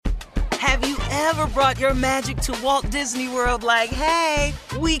Have you ever brought your magic to Walt Disney World like, hey,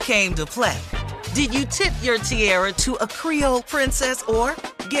 we came to play? Did you tip your tiara to a Creole princess or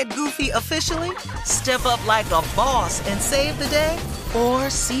get goofy officially? Step up like a boss and save the day? Or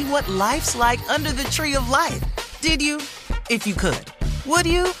see what life's like under the tree of life? Did you? If you could. Would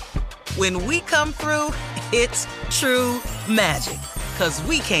you? When we come through, it's true magic. 'Cause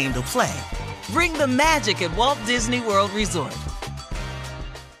we came to play. Bring the magic at Walt Disney World Resort.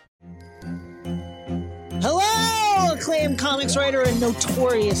 Hello, acclaimed comics writer and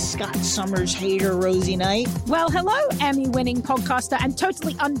notorious Scott Summers hater, Rosie Knight. Well, hello, Emmy-winning podcaster and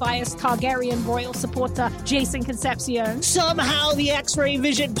totally unbiased Targaryen royal supporter, Jason Concepcion. Somehow the X-Ray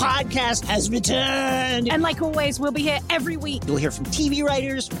Vision podcast has returned. And like always, we'll be here every week. You'll hear from TV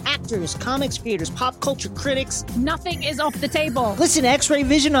writers, actors, comics creators, pop culture critics. Nothing is off the table. Listen to X-Ray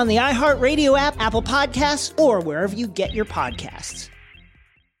Vision on the iHeartRadio app, Apple Podcasts, or wherever you get your podcasts.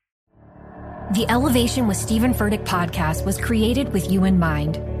 The Elevation with Stephen Furtick podcast was created with you in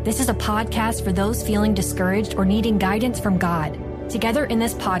mind. This is a podcast for those feeling discouraged or needing guidance from God. Together in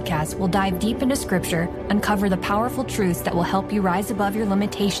this podcast, we'll dive deep into Scripture, uncover the powerful truths that will help you rise above your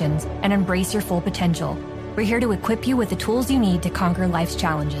limitations and embrace your full potential. We're here to equip you with the tools you need to conquer life's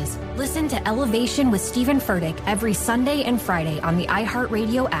challenges. Listen to Elevation with Stephen Furtick every Sunday and Friday on the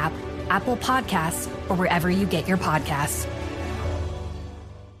iHeartRadio app, Apple Podcasts, or wherever you get your podcasts.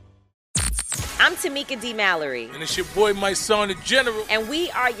 I'm Tamika D. Mallory. And it's your boy, my son, the General. And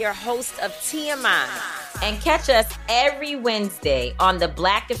we are your hosts of TMI. And catch us every Wednesday on the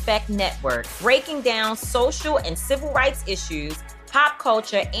Black Effect Network, breaking down social and civil rights issues, pop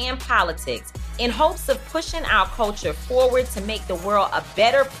culture, and politics in hopes of pushing our culture forward to make the world a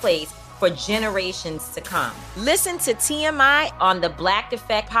better place for generations to come. Listen to TMI on the Black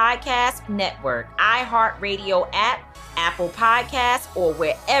Effect Podcast Network, iHeartRadio app, Apple Podcasts, or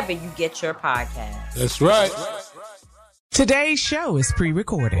wherever you get your podcasts. That's right. Today's show is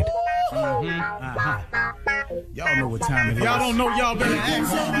pre-recorded. Y'all know what time it is. Y'all don't know, y'all better ask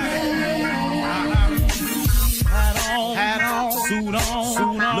somebody. Hat on, suit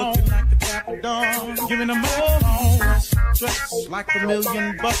on, looking like the Dapper Dawn, giving them all dressed like $1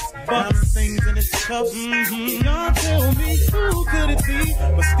 million bucks, things in its cuffs. Y'all tell me who could it be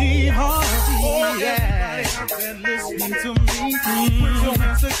but Steve Harvey? Oh yeah, and listening to me. Put your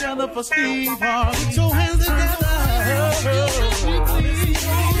hands together for Steve Harvey. Put your hands together.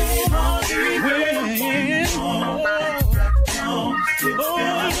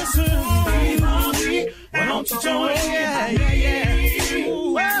 Steve Harvey. Why don't you join? Yeah.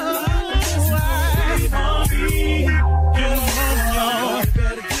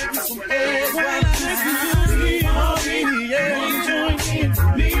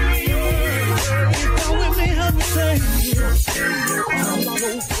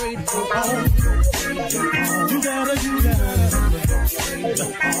 You gotta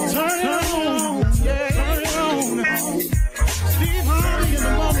turn it on, turn it on. Steve Harvey in the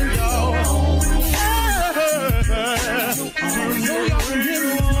morning, y'all. Turn it on,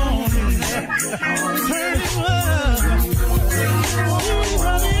 turn it on. Steve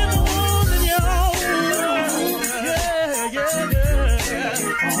Harvey in the morning, y'all. Yeah.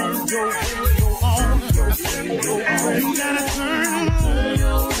 Turn your radio on. You gotta turn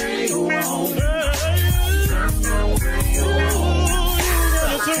your radio on.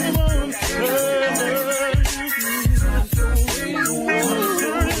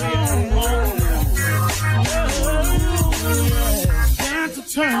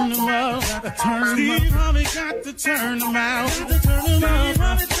 Turn them up, Steve Harvey got to turn them out. Steve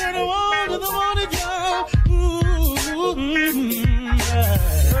Harvey turn them on to the morning, y'all.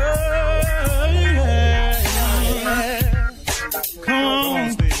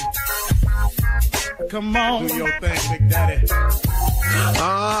 Come on, do your thing, Big Daddy.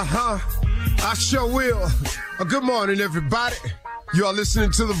 I sure will. Good morning, everybody. You are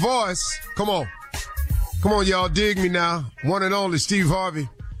listening to The Voice. Come on, y'all, dig me now. One and only Steve Harvey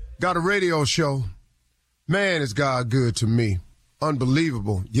got a radio show. Man, is God good to me.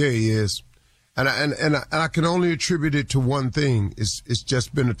 Unbelievable. Yeah, he is. And I can only attribute it to one thing. It's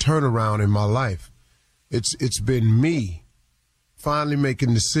just been a turnaround in my life. It's been me finally making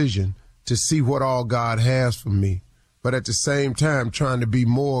a decision to see what all God has for me, but at the same time trying to be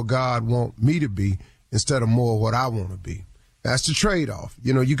more God want me to be instead of more what I want to be. That's the trade-off.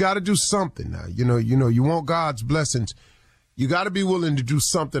 You got to do something now. You want God's blessings. You got to be willing to do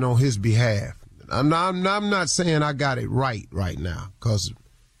something on his behalf. I'm not saying I got it right now, because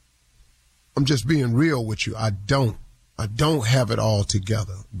I'm just being real with you. I don't have it all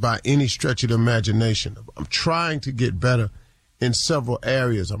together by any stretch of the imagination. I'm trying to get better in several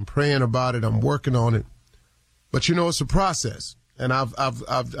areas. I'm praying about it. I'm working on it. But, you know, it's a process, and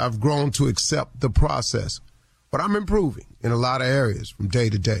I've grown to accept the process. But I'm improving in a lot of areas from day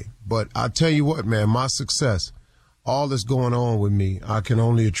to day. But I tell you what, man, my success, all that's going on with me, I can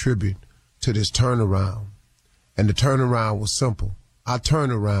only attribute to this turnaround. And the turnaround was simple. I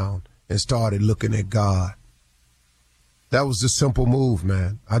turned around and started looking at God. That was the simple move,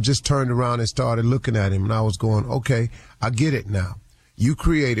 man. I just turned around and started looking at him, and I was going, okay, I get it now. You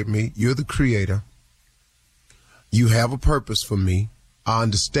created me. You're the creator. You have a purpose for me. I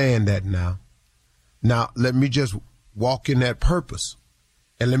understand that now. Now, let me just walk in that purpose,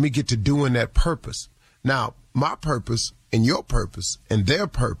 and let me get to doing that purpose. Now, my purpose and your purpose and their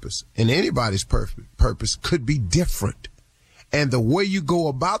purpose and anybody's purpose could be different. And the way you go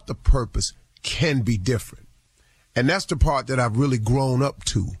about the purpose can be different. And that's the part that I've really grown up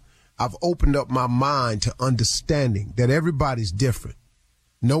to. I've opened up my mind to understanding that everybody's different.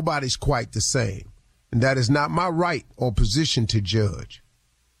 Nobody's quite the same. And that is not my right or position to judge,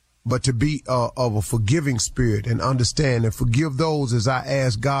 but to be of a forgiving spirit and understand and forgive those as I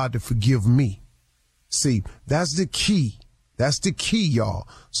ask God to forgive me. See, that's the key. That's the key, y'all.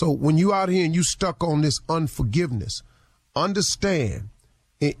 So when you out here and you stuck on this unforgiveness, understand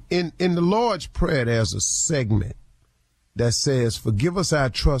in the Lord's Prayer, there's a segment that says, forgive us our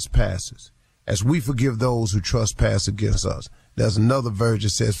trespasses as we forgive those who trespass against us. There's another version that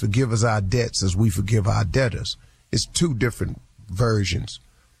says, forgive us our debts as we forgive our debtors. It's two different versions.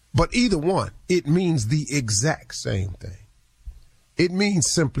 But either one, it means the exact same thing. It means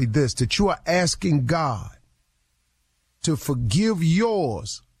simply this, that you are asking God to forgive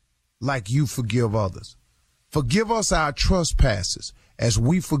yours like you forgive others. Forgive us our trespasses as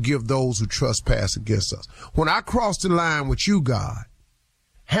we forgive those who trespass against us. When I cross the line with you, God,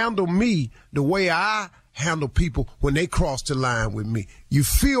 handle me the way I handle people when they cross the line with me. You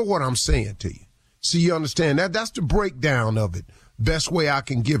feel what I'm saying to you. So you understand that? That's the breakdown of it. Best way I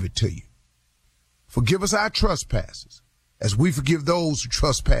can give it to you. Forgive us our trespasses as we forgive those who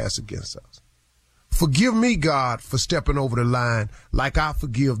trespass against us. Forgive me, God, for stepping over the line like I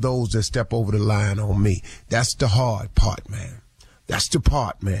forgive those that step over the line on me. That's the hard part, man. That's the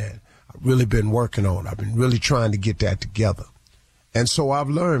part, man, I've really been working on. I've been really trying to get that together. And so I've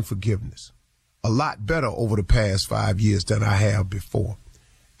learned forgiveness a lot better over the past 5 years than I have before.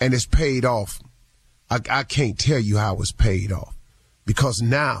 And it's paid off. I can't tell you how it's paid off, because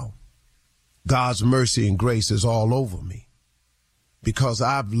now God's mercy and grace is all over me, because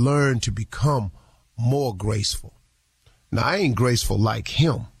I've learned to become more graceful. Now, I ain't graceful like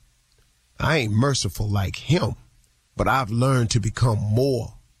him. I ain't merciful like him, but I've learned to become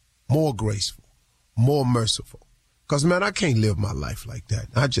more graceful, more merciful. Because, man, I can't live my life like that.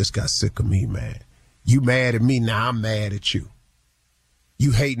 I just got sick of me, man. You mad at me, now I'm mad at you.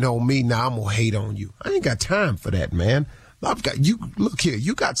 You hating on me, now I'm going to hate on you. I ain't got time for that, man. I've got you. Look here,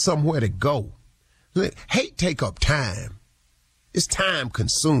 you got somewhere to go. Hate take up time. It's time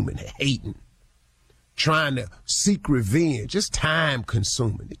consuming, hating. Trying to seek revenge. It's time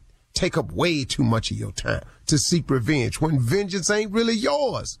consuming. It take up way too much of your time to seek revenge when vengeance ain't really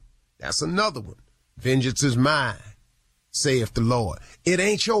yours. That's another one. Vengeance is mine, saith the Lord. It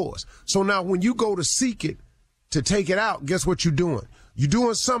ain't yours. So now when you go to seek it, to take it out, guess what you're doing? You're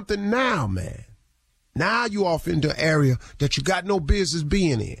doing something now, man. Now you off into an area that you got no business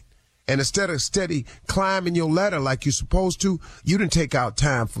being in. And instead of steady climbing your ladder like you're supposed to, you didn't take out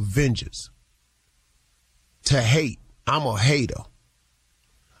time for vengeance. To hate. I'm a hater.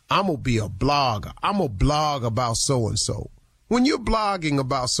 I'm going to be a blogger. I'm going to blog about so-and-so. When you're blogging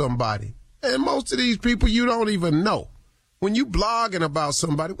about somebody, and most of these people you don't even know, when you blogging about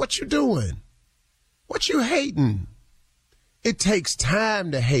somebody, what you doing? What you hating? It takes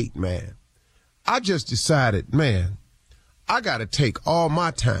time to hate, man. I just decided, man, I got to take all my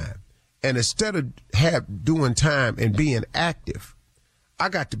time, and instead of doing time and being active, I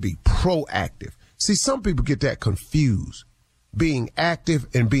got to be proactive. See, some people get that confused, being active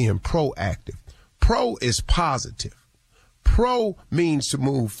and being proactive. Pro is positive. Pro means to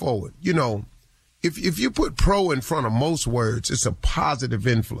move forward. You know, if you put pro in front of most words, it's a positive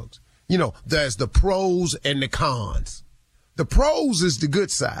influence. You know, there's the pros and the cons. The pros is the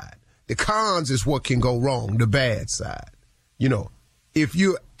good side. The cons is what can go wrong, the bad side. You know, if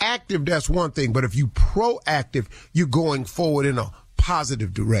you're active, that's one thing. But if you're proactive, you're going forward in a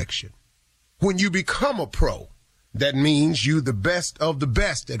positive direction. When you become a pro, that means you're the best of the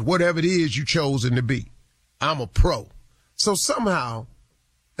best at whatever it is you chosen to be. I'm a pro. So somehow,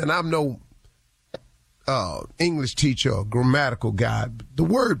 and I'm no English teacher or grammatical guy, the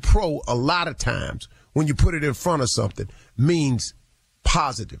word pro a lot of times when you put it in front of something, means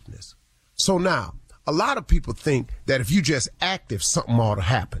positiveness. So now, a lot of people think that if you just active, something ought to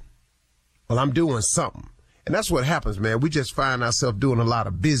happen. Well, I'm doing something. And that's what happens, man. We just find ourselves doing a lot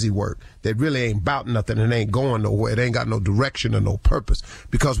of busy work that really ain't about nothing and ain't going nowhere. It ain't got no direction or no purpose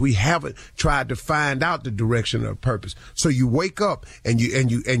because we haven't tried to find out the direction or purpose. So you wake up and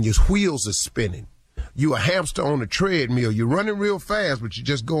your wheels are spinning. You a hamster on a treadmill. You're running real fast, but you're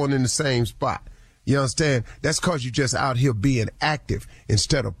just going in the same spot. You understand? That's because you're just out here being active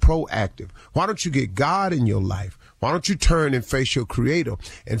instead of proactive. Why don't you get God in your life? Why don't you turn and face your Creator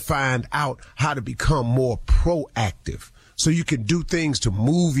and find out how to become more proactive so you can do things to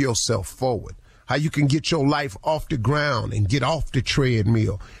move yourself forward? How you can get your life off the ground and get off the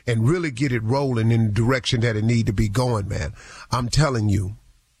treadmill and really get it rolling in the direction that it need to be going, man. I'm telling you,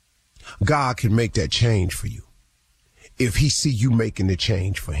 God can make that change for you if he see you making the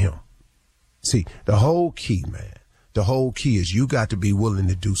change for him. See, the whole key, man, the whole key is you got to be willing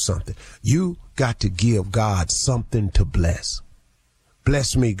to do something. You got to give God something to bless.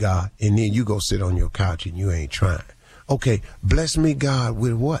 Bless me, God, and then you go sit on your couch and you ain't trying. Okay, bless me, God,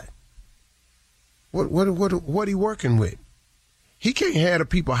 with what? What he working with? He can't have the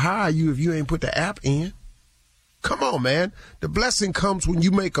people hire you if you ain't put the app in. Come on, man. The blessing comes when you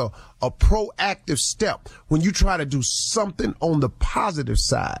make a proactive step, when you try to do something on the positive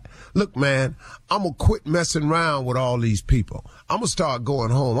side. Look, man, I'm going to quit messing around with all these people. I'm going to start going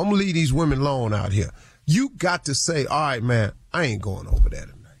home. I'm going to leave these women alone out here. You got to say, all right, man, I ain't going over there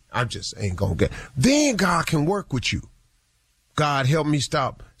tonight. I just ain't going to get. Then God can work with you. God, help me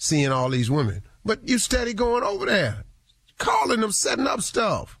stop seeing all these women. But you steady going over there, calling them, setting up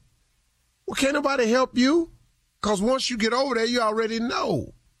stuff. Well, can't nobody help you? Because once you get over there, you already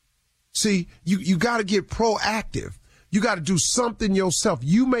know. See, you got to get proactive. You got to do something yourself.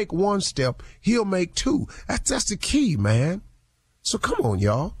 You make one step, he'll make two. That's the key, man. So come on,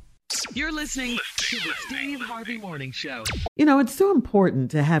 y'all. You're listening to the Steve Harvey Morning Show. You know, it's so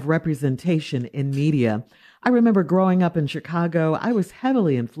important to have representation in media. I remember growing up in Chicago, I was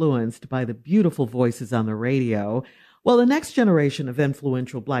heavily influenced by the beautiful voices on the radio. Well, the next generation of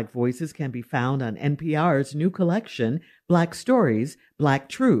influential Black voices can be found on NPR's new collection, Black Stories, Black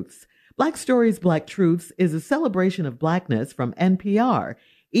Truths. Black Stories, Black Truths is a celebration of Blackness from NPR.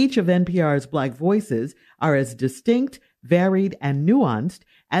 Each of NPR's Black voices are as distinct, varied, and nuanced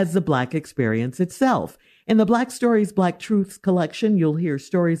as the Black experience itself. In the Black Stories, Black Truths collection, you'll hear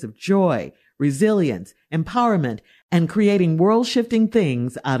stories of joy, resilience, empowerment, and creating world-shifting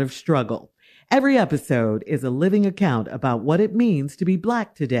things out of struggle. Every episode is a living account about what it means to be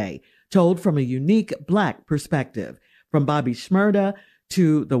Black today, told from a unique Black perspective. From Bobby Shmurda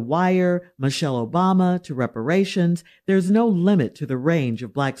to The Wire, Michelle Obama to reparations, there's no limit to the range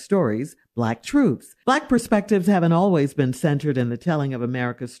of Black stories, Black truths. Black perspectives haven't always been centered in the telling of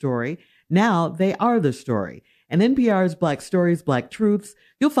America's story. Now they are the story. In NPR's Black Stories, Black Truths,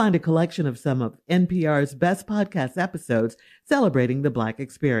 you'll find a collection of some of NPR's best podcast episodes celebrating the Black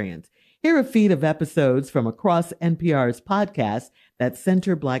experience. Hear a feed of episodes from across NPR's podcasts that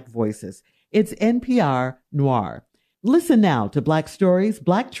center Black voices. It's NPR Noir. Listen now to Black Stories,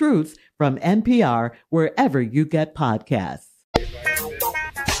 Black Truths from NPR wherever you get podcasts.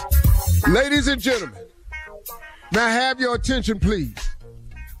 Ladies and gentlemen, may I have your attention, please?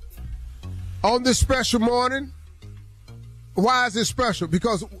 On this special morning, why is it special?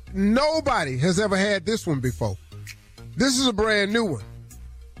 Because nobody has ever had this one before. This is a brand new one.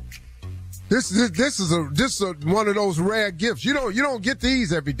 This is one of those rare gifts. You don't get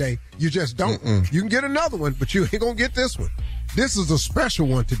these every day. You just don't. You can get another one, but you ain't gonna get this one. This is a special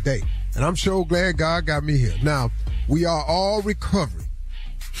one today, and I'm so glad God got me here. Now, we are all recovering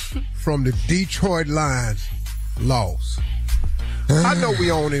from the Detroit Lions loss. I know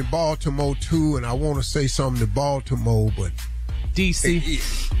we own in Baltimore too, and I want to say something to Baltimore, but DC,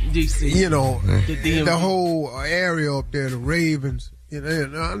 you know, the whole area up there, the Ravens. You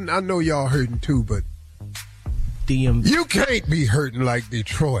know, I know y'all hurting too, but DMV. You can't be hurting like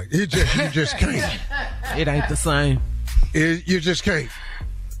Detroit. You just can't. It ain't the same. You just can't.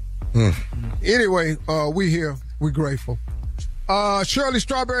 Anyway, we here. We're grateful. Shirley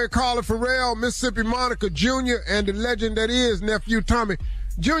Strawberry, Carla Farrell, Mississippi Monica Jr., and the legend that is Nephew Tommy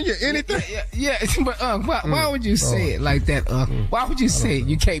Jr., anything? Yeah, but why would you say it like that, Why would you say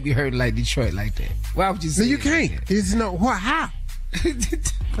you can't be hurting like Detroit like that? Why would you say you can't. Like it's no, how?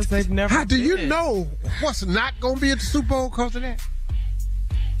 Because they've never. How do you know what's not going to be at the Super Bowl because of that?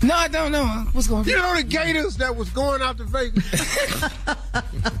 No, I don't know. What's going on? You know the Gators that was going out to Vegas?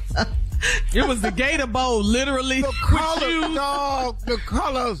 It was the Gator Bowl, literally. The colors, dog. The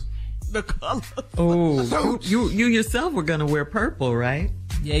colors the colors. Oh, so, you yourself were going to wear purple, right?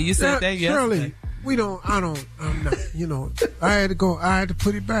 Yeah, you said that yesterday. Shirley, I'm not, I had to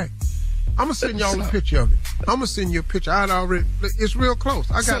put it back. I'm going to send y'all a picture of it. I'm going to send you a picture. It's real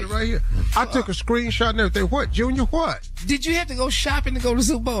close. I got it right here. I took a screenshot and everything. What, Junior, what? Did you have to go shopping to go to the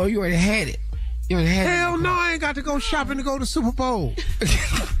Super Bowl, or you already had it? Hell no, I ain't got to go shopping to go to Super Bowl.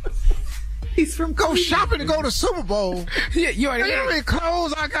 He's from Go shopping to go to Super Bowl. Yeah, you already had how many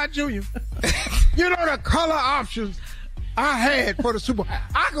clothes I got, Junior? The color options I had for the Super Bowl.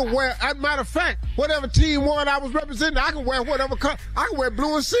 I could wear, as a matter of fact, whatever team won I was representing, I can wear whatever color. I can wear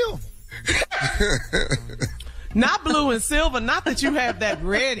blue and silver. Not blue and silver, not that you have that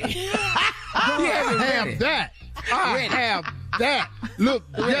ready. I have that. I have that. Look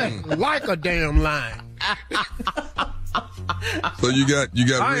just like a damn line. So you got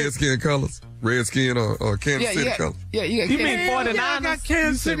red skin colors? Red skin or Kansas City colors? Yeah, you got you mean 49ers? I got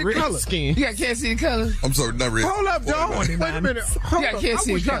Kansas City colors. You got Kansas City colors? I'm sorry, not red. Hold up, dog. Wait a minute. Hold up. Kansas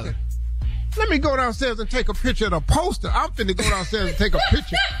City colors. Let me go downstairs and take a picture of the poster. I'm finna go downstairs and take a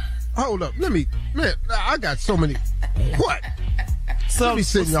picture. Hold up. I got so many. What? Let me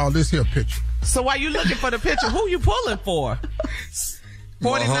send y'all this here picture. So while you looking for the picture, who you pulling for?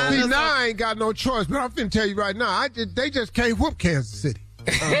 49ers? See, now I ain't got no choice, but I'm finna tell you right now, they just can't whoop Kansas City.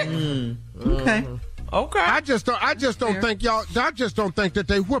 Okay. I just don't think y'all. I just don't think that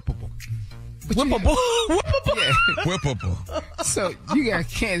they whippable. Whippable. Yeah. Whippable. So you got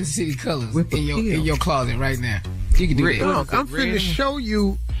Kansas City colors in your closet right now. You can do that. Look, I'm finna show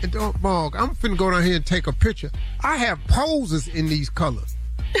you. Don't bog. I'm finna go down here and take a picture. I have poses in these colors.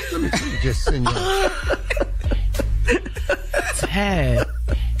 Let me just send you. Tad.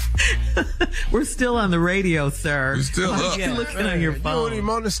 We're still on the radio, sir. You're still up. You're looking on your phone. You don't even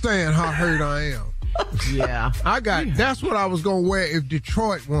understand how hurt I am. Yeah. That's what I was going to wear if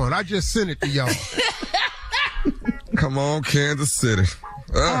Detroit won. I just sent it to y'all. Come on, Kansas City.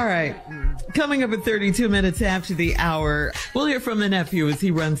 All right. Coming up at 32 minutes after the hour, we'll hear from the nephew as he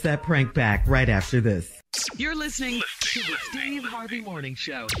runs that prank back right after this. You're listening to the Steve Harvey Morning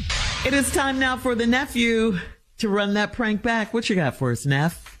Show. It is time now for the nephew to run that prank back. What you got for us,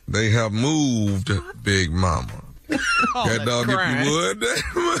 Neff? They have moved Big Mama. That dog, crying. if you would.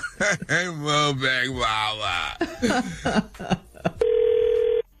 Hey, move Big Mama.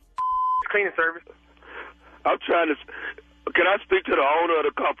 Cleaning service. I'm trying to. Can I speak to the owner of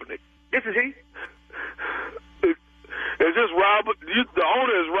the company? This is he. Is this Robert? The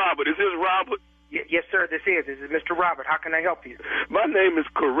owner is Robert. Is this Robert? Yes, sir. This is Mr. Robert. How can I help you? My name is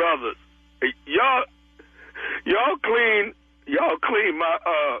Carruthers. Y'all clean my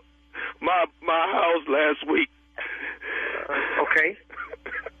house last week. Okay.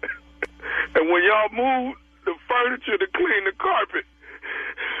 And when y'all moved the furniture to clean the carpet,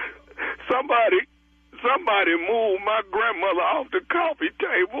 somebody moved my grandmother off the coffee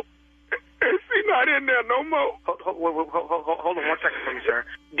table, and she's not in there no more. Hold on 1 second for me, sir.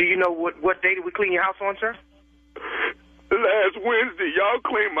 Do you know what day did we clean your house on, sir? Last Wednesday, y'all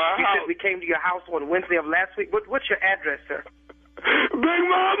cleaned my house. You said we came to your house on Wednesday of last week. What's your address, sir? Big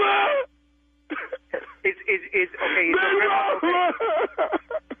Mama. Is Big Mama.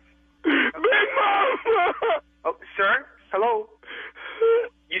 Big Mama. Oh, sir. Hello.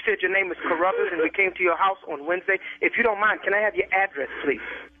 You said your name is Carruthers and we came to your house on Wednesday. If you don't mind, can I have your address, please?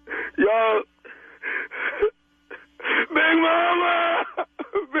 Y'all. Big Mama.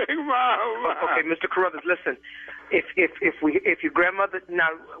 Big Mama. Okay, Mr. Carruthers, listen. If your grandmother, now,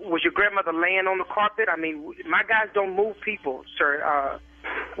 was your grandmother laying on the carpet? I mean, my guys don't move people, sir.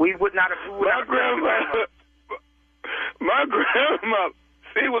 We would not have. My grandmother.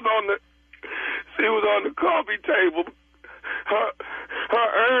 She was on the coffee table. Her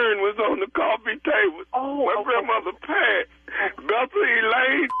urn was on the coffee table. Oh, my grandmother passed. Bethany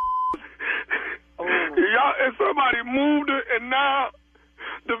Elaine. Y'all, and somebody moved her, and now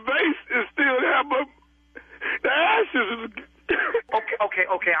the vase is still there, but the ashes is.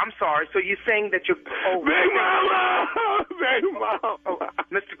 Okay. I'm sorry. So you're saying that you're. Oh, Big Mama. Big Mama. Oh,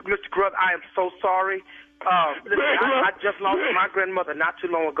 Mr. Grubb, I am so sorry. Listen, I just lost my grandmother not too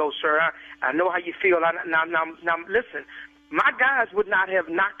long ago, sir. I know how you feel. Now, listen. My guys would not have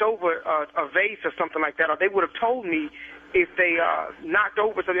knocked over a vase or something like that, or they would have told me if they knocked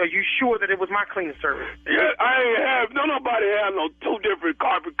over something. Are you sure that it was my cleaning service? Yeah, I ain't have. Nobody have no two different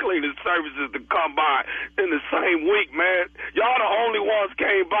carpet cleaning services to come by in the same week, man. Y'all the only ones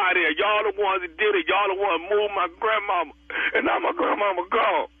came by there. Y'all the ones that did it. Y'all the ones moved my grandmama, and now my grandmama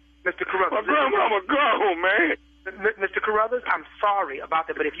gone. Mr. Carruthers, my grandmama gone, man. Mr. Carruthers, I'm sorry about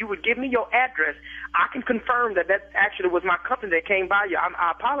that, but if you would give me your address, I can confirm that actually was my company that came by you.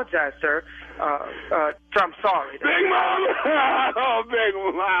 I apologize, sir. Sir, I'm sorry. Big Mama! Oh, Big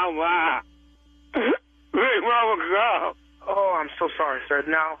Mama! Big Mama, go! Oh, I'm so sorry, sir.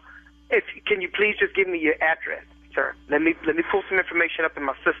 Now, can you please just give me your address, sir? Let me pull some information up in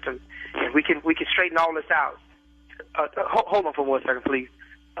my system, and we can straighten all this out. Hold on for 1 second, please.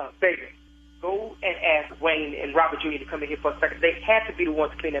 Baby, go and ask Wayne and Robert Jr. to come in here for a second. They had to be the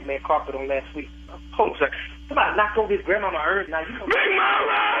ones to clean that man carpet on last week. Hold on, sir. Somebody knocked over his grandma urn. Now you know. Big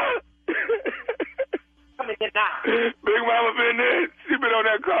Mama! Come in here now. Big Mama been there. She been on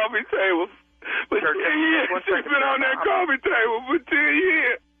that coffee table for 10 years. She's been on that coffee table for 10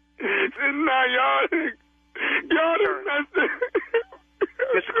 years. And now y'all messed it.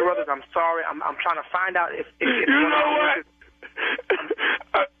 Mr. Carruthers, I'm sorry. I'm trying to find out if you know what?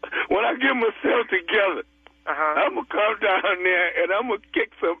 When I get myself together, I'm going to come down there and I'm going to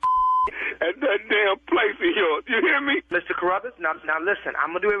kick some at that damn place of yours. You hear me? Mr. Carruthers, now listen,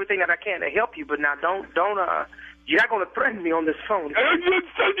 I'm going to do everything that I can to help you, but now don't you're not going to threaten me on this phone.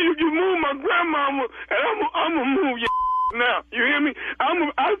 You move my grandmama and I'm going to move your now. You hear me?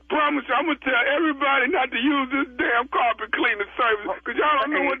 I promise you, I'm going to tell everybody not to use this damn carpet cleaning service because y'all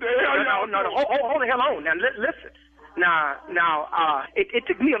don't know what the hell y'all doing. No, hold the hell on. Now, listen. Now, it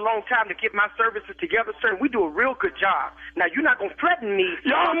took me a long time to get my services together, sir, and we do a real good job. Now, you're not going to threaten me.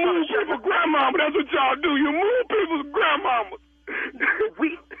 Y'all move people's grandmama. That's what y'all do. You move people's grandmama.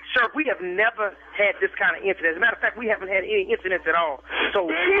 We have never had this kind of incident. As a matter of fact, we haven't had any incidents at all.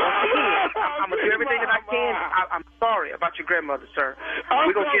 So, I'm going to do everything that I can. I'm sorry about your grandmother, sir.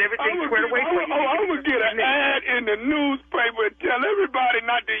 We're going to get everything squared away for you. I'm going to get an ad in the newspaper and tell everybody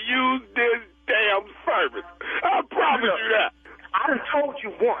not to use this damn service. I promise you that. I done told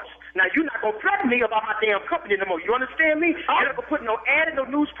you once. Now, you're not going to threaten me about my damn company no more. You understand me? You're not going to put no ad in no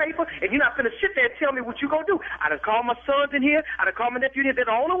newspaper, and you're not going to sit there and tell me what you're going to do. I done called my sons in here. I done called my nephew in here. They're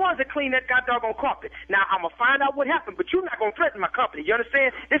the only ones that clean that goddamn carpet. Now, I'm going to find out what happened, but you're not going to threaten my company. You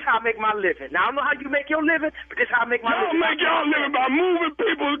understand? This is how I make my living. Now, I don't know how you make your living, but this is how I make my living. Y'all make y'all living by moving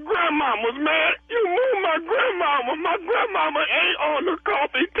people's grandmamas, man. You move my grandmama. My grandmama ain't on the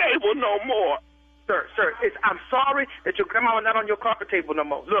coffee table no more. Sir, I'm sorry that your grandma not on your coffee table no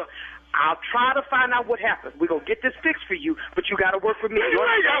more. Look, I'll try to find out what happened. We're going to get this fixed for you, but you got to work with me.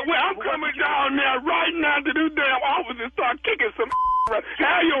 I'm coming down there right now to this damn office and start kicking some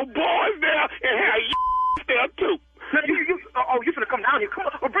have your boys there and have there too. Now, you finna come down here. Come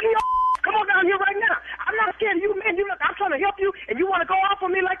on down here right now. I'm not scared of you, man. I'm trying to help you, and you want to go off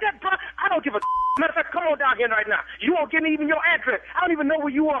on me like that, bro? I don't give a matter of fact, come on down here right now. You won't give me even your address. I don't even know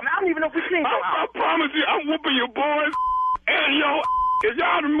where you are, man. I don't even know if we can go out. I promise you, I'm whooping your boys and your if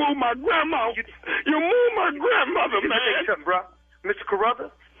y'all to move my grandma. You move my grandmother, man. Let me tell you something, bro. Mr.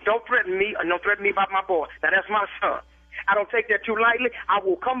 Carruthers, don't threaten me or don't threaten me about my boy. Now, that's my son. I don't take that too lightly. I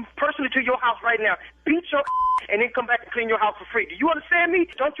will come personally to your house right now, beat your and then come back and clean your house for free. Do you understand me?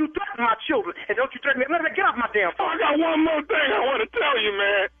 Don't you threaten my children, and don't you threaten me. Let me get off my damn phone. I got one more thing I want to tell you,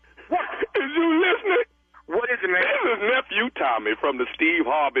 man. What? Is you listening? What is it, man? This is nephew Tommy from the Steve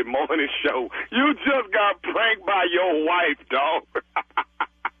Harvey Morning Show. You just got pranked by your wife, dog.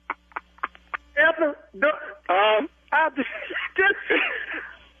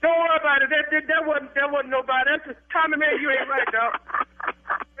 Don't worry about it. That wasn't nobody. That's just Tommy, man. You ain't right, dog.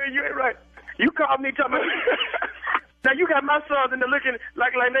 Man, you ain't right. You called me, Tommy. Now you got my sons in there looking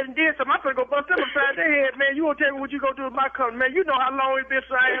like they did something. I'm gonna go bust them upside their head, man. You won't tell me what you gonna do with my company, man. You know how long it's been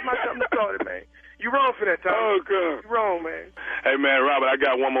since I had my company started, man. You wrong for that, Tommy. Oh, God. You wrong, man. Hey, man, Robert, I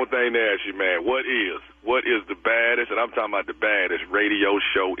got one more thing to ask you, man. What is the baddest, and I'm talking about the baddest radio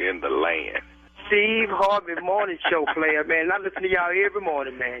show in the land? Steve Harvey Morning Show player, man. I listen to y'all every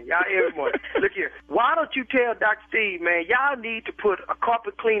morning, man. Y'all every morning. Look here. Why don't you tell Dr. Steve, man, y'all need to put a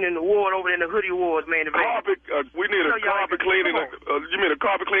carpet cleaning award over in the Hoodie Awards, man. We need a carpet cleaning. You mean a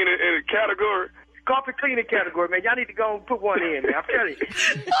carpet cleaning in a category? Carpet cleaning category, man. Y'all need to go and put one in, man. I'm telling you.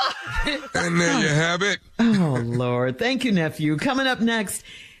 And there you have it. Oh, Lord. Thank you, nephew. Coming up next,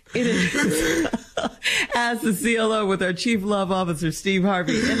 it is Ask the CLO with our Chief Love Officer, Steve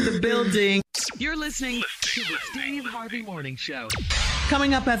Harvey, in the building. You're listening to the Steve Harvey Morning Show.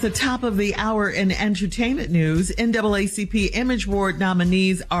 Coming up at the top of the hour in entertainment news, NAACP Image Award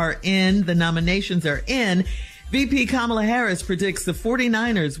nominees are in. The nominations are in. VP Kamala Harris predicts the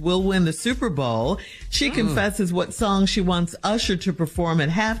 49ers will win the Super Bowl. She confesses what song she wants Usher to perform at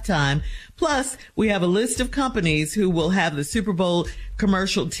halftime. Plus, we have a list of companies who will have the Super Bowl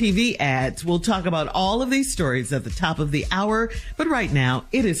commercial TV ads. We'll talk about all of these stories at the top of the hour. But right now,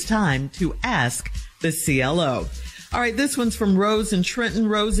 it is time to ask the CLO. All right, this one's from Rose in Trenton.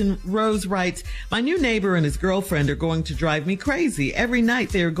 Rose writes, my new neighbor and his girlfriend are going to drive me crazy. Every night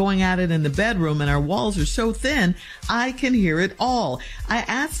they are going at it in the bedroom, and our walls are so thin, I can hear it all. I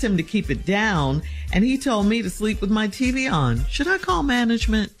asked him to keep it down, and he told me to sleep with my TV on. Should I call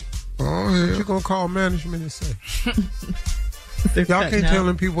management? Oh, yeah. What you going to call management and say? Y'all can't tell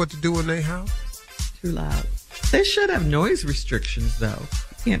them people what to do in their house? Too loud. They should have noise restrictions, though.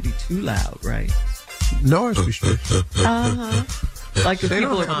 Can't be too loud, right? Noise restrictions. Like if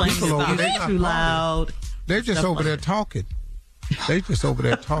people are playing the music too loud. They're just over there talking.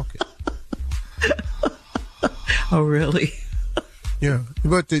 Oh, really? Yeah,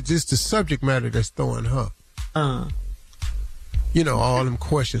 but it's just the subject matter that's throwing her. You know, all them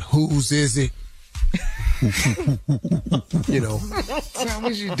questions. Whose is it? You know.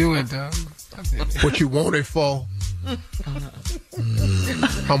 What you doing, dog? What you want it for?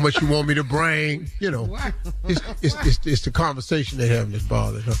 How much you want me to bring? You know, it's the conversation they having that's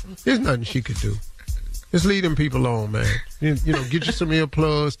bothering her. There's nothing she could do. Just leave them people alone, man. You know, get you some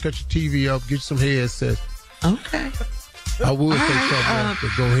earplugs, cut your TV up, get you some headsets. Okay. I would say something else,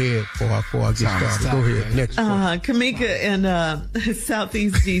 but go ahead before I get started. Go ahead. Next one. Kamika in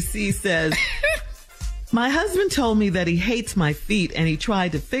Southeast D.C. says, my husband told me that he hates my feet, and he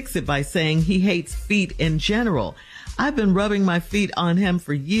tried to fix it by saying he hates feet in general. I've been rubbing my feet on him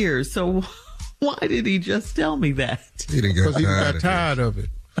for years, so why did he just tell me that? Because he got tired of it.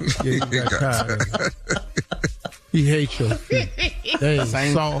 Yeah, he got tired of it. He hates your feet. They ain't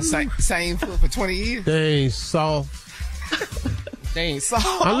soft. Same foot for 20 years. They ain't soft. They ain't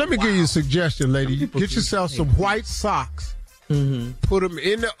soft. Now, let me give you a suggestion, lady. You get yourself some white socks. Mm-hmm. Put them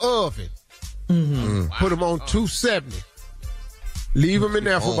in the oven. Mm-hmm. Put them on 270. Leave them in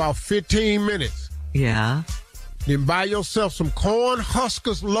there for about 15 minutes. Yeah. Then buy yourself some Corn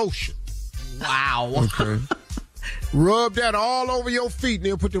Huskers lotion. Wow. Okay. Rub that all over your feet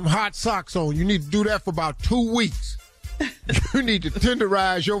and then put them hot socks on. You need to do that for about 2 weeks. You need to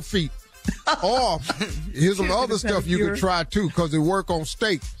tenderize your feet. Or here's some other stuff you can try too, because it work on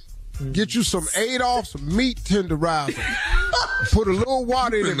steak. Get you some Adolph's meat tenderizer. Put a little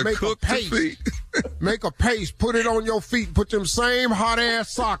water in it, make a paste. Make a paste, put it on your feet, put them same hot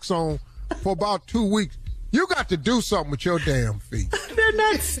ass socks on for about 2 weeks. You got to do something with your damn feet. They're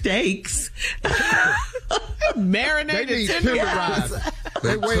not steaks. Marinated they need tenderizer.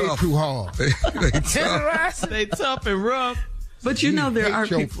 They way too hard. Tenderized. They tough and rough. But you know there are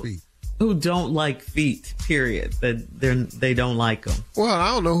people who don't like feet, period. That they don't like them. Well,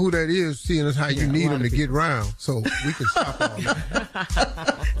 I don't know who that is, seeing as how you need them to get around. So we can stop all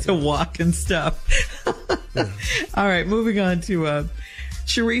that. To walk and stuff. Yeah. All right, moving on to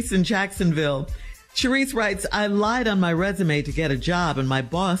Sharice in Jacksonville. Sharice writes, I lied on my resume to get a job, and my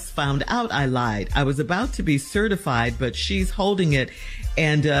boss found out I lied. I was about to be certified, but she's holding it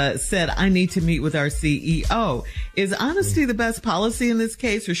and said I need to meet with our CEO. Is honesty the best policy in this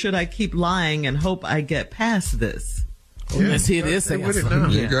case, or should I keep lying and hope I get past this? Yeah, let's hear this. Stay with it now.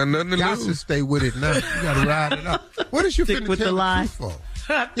 You got nothing to lose. To stay with it now. You got to ride it out. What is you Stick with the lie for?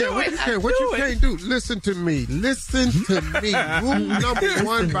 What you can't do? Listen to me. Rule number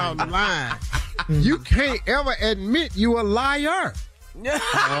one about lying. You can't ever admit you a liar.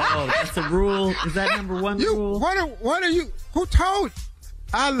 Oh, that's a rule. Is that number one rule? What are you? Who told you?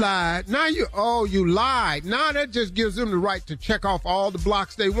 I lied. Now you lied. Now that just gives them the right to check off all the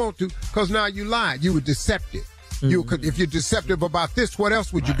blocks they want to, because now you lied. You were deceptive. Mm-hmm. If you're deceptive about this, what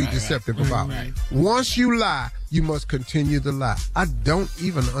else would you be deceptive about? Right. Once you lie, you must continue to lie. I don't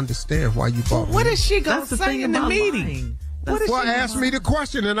even understand why you bought me. What is she going to say in the meeting? Well, ask me the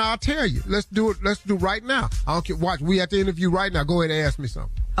question and I'll tell you. Let's do it. Let's do it right now. I don't care. Watch. We at the interview right now. Go ahead and ask me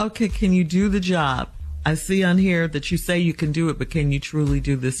something. Okay. Can you do the job? I see on here that you say you can do it, but can you truly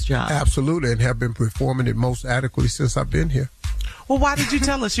do this job? Absolutely, and have been performing it most adequately since I've been here. Well, why did you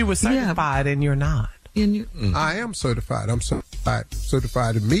tell us you were certified and you're not? I am certified. I'm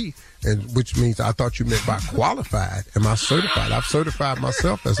certified in me, and which means I thought you meant by qualified. Am I certified? I've certified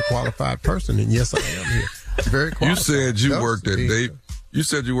myself as a qualified person, and yes, I am here. Very qualified. You said you worked at You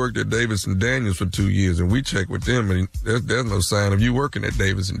said you worked at Davis and Daniels for 2 years, and we checked with them, and there's no sign of you working at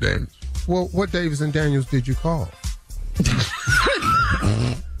Davis and Daniels. Well, what Davis and Daniels did you call?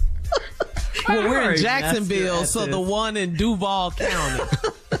 Well, we're in Jacksonville, so the one in Duval County.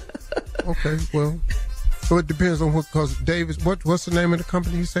 Okay, well, so it depends on what, because Davis, what's the name of the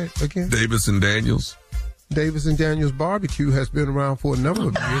company you said again? Davis and Daniels. Davis and Daniels Barbecue has been around for a number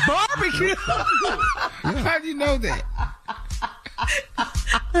of years. Barbecue? How do you know that?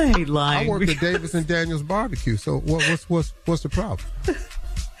 I ain't lying. I worked at Davis and Daniels Barbecue, so what's the problem?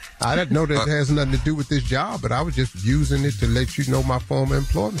 I didn't know that it has nothing to do with this job, but I was just using it to let you know my former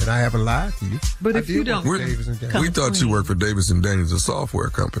employment. I haven't lied to you. But if you don't, we thought you worked for Davis and Daniels, a software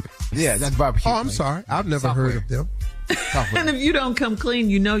company. Yeah, that's barbecue. Oh, I'm sorry. I've never heard of them. And if you don't come clean,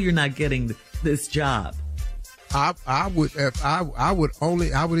 you know you're not getting this job. I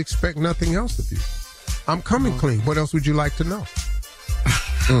would expect nothing else of you. I'm coming clean. What else would you like to know?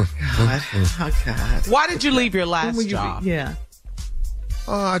 God. Why did you leave your last job?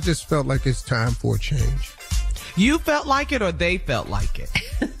 I just felt like it's time for a change. You felt like it or they felt like it?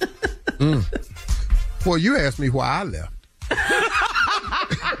 Well, you asked me why I left.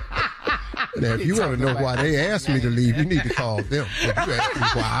 Now, if you want to know why they asked me to leave, you need to call them. If you asked me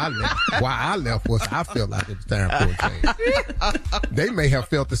why I left was I felt like it was time for a change. They may have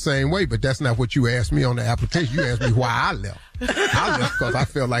felt the same way, but that's not what you asked me on the application. You asked me why I left. I left because I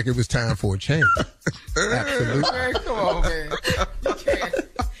felt like it was time for a change. Absolutely. Man, come on, man. You can't.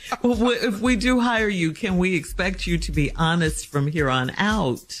 Well, if we do hire you, can we expect you to be honest from here on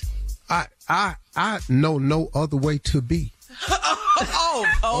out? I know no other way to be.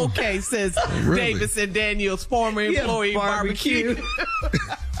 Oh, okay, says Really? Davis and Daniels, former employee barbecue.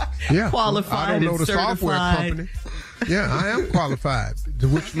 Yeah. Qualified I don't know and the certified. software company. Yeah, I am qualified,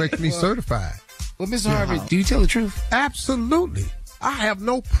 which makes me certified. Well, Mr. Harvey, do you tell the truth? Absolutely. I have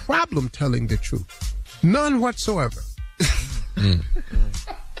no problem telling the truth. None whatsoever.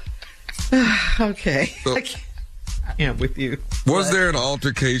 Okay. So, yeah, with you. Was there an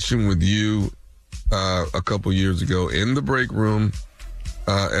altercation with you a couple years ago in the break room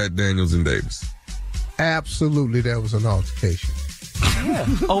at Daniels and Davis? Absolutely, there was an altercation. Yeah.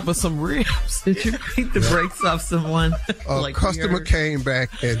 Over some ribs. Did you beat the brakes off someone? A customer came back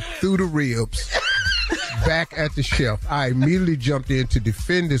and threw the ribs back at the chef. I immediately jumped in to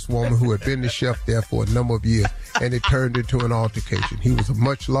defend this woman who had been the chef there for a number of years, and it turned into an altercation. He was a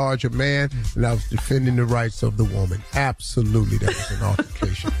much larger man, and I was defending the rights of the woman. Absolutely, that was an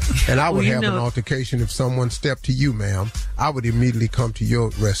altercation. And I would have an altercation if someone stepped to you, ma'am. I would immediately come to your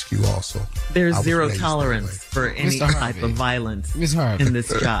rescue also. There's zero tolerance for any type of violence in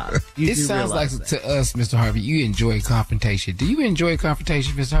this job. It sounds like to us, Mr. Harvey, you enjoy confrontation. Do you enjoy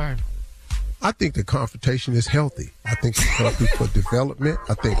confrontation, Mr. Harvey? I think the confrontation is healthy. I think it's healthy for development.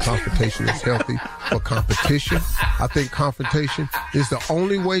 I think confrontation is healthy for competition. I think confrontation is the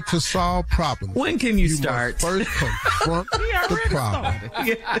only way to solve problems. When can you start? Must first confront the problem.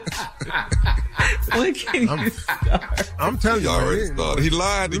 When can you start? I'm telling you, He already started. He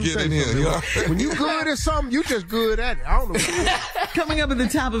lied to get in here. When you good at something, you just good at it. I don't know. Coming up at the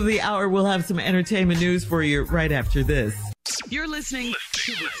top of the hour, we'll have some entertainment news for you right after this. You're listening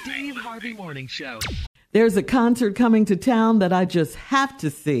to the Steve Harvey Morning Show. There's a concert coming to town that I just have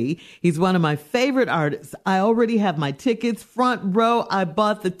to see. He's one of my favorite artists. I already have my tickets front row. I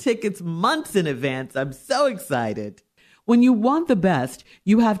bought the tickets months in advance. I'm so excited. When you want the best,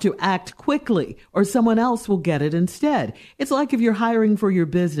 you have to act quickly or someone else will get it instead. It's like if you're hiring for your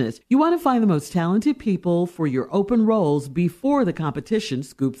business. You want to find the most talented people for your open roles before the competition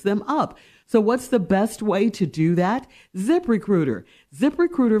scoops them up. So what's the best way to do that? ZipRecruiter.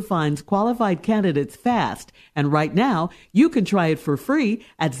 ZipRecruiter finds qualified candidates fast. And right now, you can try it for free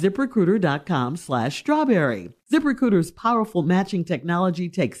at ZipRecruiter.com/strawberry. ZipRecruiter's powerful matching technology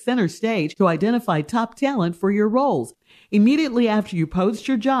takes center stage to identify top talent for your roles. Immediately after you post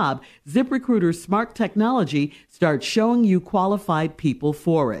your job, ZipRecruiter's smart technology starts showing you qualified people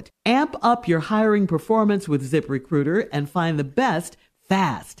for it. Amp up your hiring performance with ZipRecruiter and find the best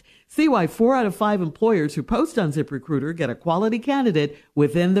fast. See why 4 out of 5 employers who post on ZipRecruiter get a quality candidate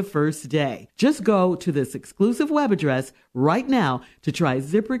within the first day. Just go to this exclusive web address right now to try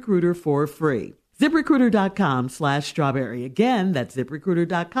ZipRecruiter for free. ZipRecruiter.com/strawberry. Again, that's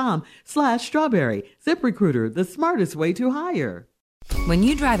ZipRecruiter.com/strawberry. ZipRecruiter, the smartest way to hire. When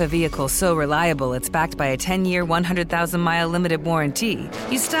you drive a vehicle so reliable it's backed by a 10-year, 100,000-mile limited warranty,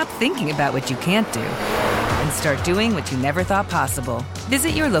 you stop thinking about what you can't do and start doing what you never thought possible.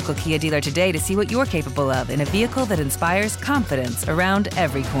 Visit your local Kia dealer today to see what you're capable of in a vehicle that inspires confidence around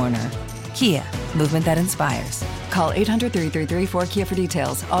every corner. Kia, movement that inspires. Call 800-333-4KIA for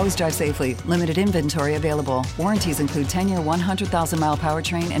details. Always drive safely. Limited inventory available. Warranties include 10-year, 100,000-mile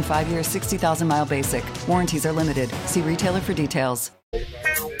powertrain and 5-year, 60,000-mile basic. Warranties are limited. See retailer for details.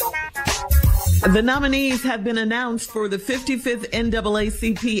 The nominees have been announced for the 55th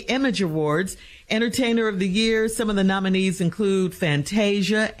NAACP Image Awards. Entertainer of the Year. Some of the nominees include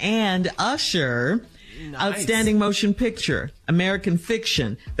Fantasia and Usher. Nice. Outstanding Motion Picture. American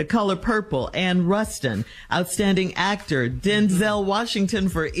Fiction, The Color Purple, and Rustin. Outstanding actor, Denzel Washington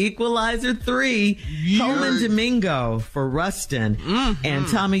for Equalizer 3, Coleman Domingo for Rustin, and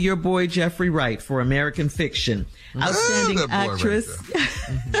Tommy Your Boy Jeffrey Wright for American Fiction. Outstanding actress,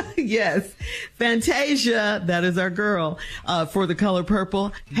 yes, Fantasia, that is our girl, for The Color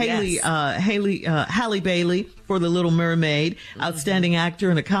Purple. Halle Bailey for The Little Mermaid. Outstanding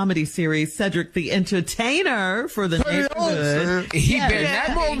actor in a comedy series, Cedric the Entertainer for The Neighborhood. He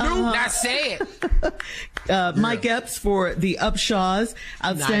better not say it. Mike Epps for The Upshaws.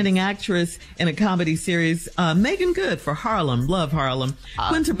 Outstanding actress in a comedy series, Megan Good for Harlem. Love Harlem.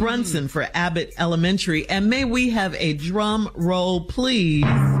 Quinta Brunson for Abbott Elementary. And may we have a drum roll, please.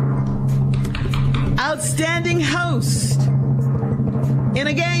 Outstanding host in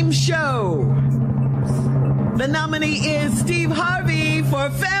a game show. The nominee is Steve Harvey for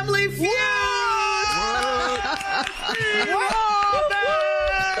Family Feud.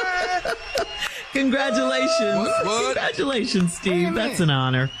 Congratulations. Congratulations, Steve. That's an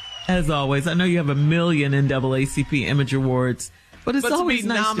honor. As always, I know you have a million NAACP Image Awards, but it's always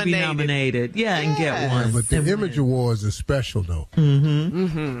nice to be nominated. Yeah, and get one. Yeah, but the Image Awards are special, though.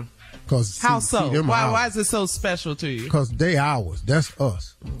 How so? Why is it so special to you? Because they ours. That's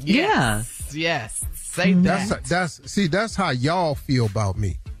us. Yes. Say that. That's how y'all feel about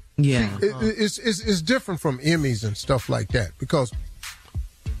me. Yeah. It's different from Emmys and stuff like that, because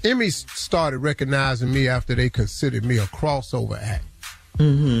Emmys started recognizing me after they considered me a crossover act.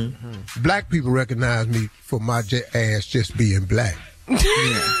 Black people recognize me for my ass just being black.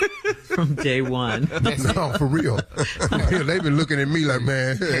 From day one. No, for real. They've been looking at me like,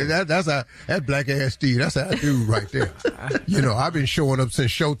 man, that black ass Steve, that's how I do right there. You know, I've been showing up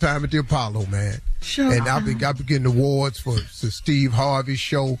since Showtime at the Apollo, man. Sure. And I've been getting awards for the Steve Harvey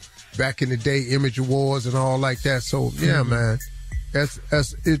show back in the day, Image Awards and all like that. So yeah, man,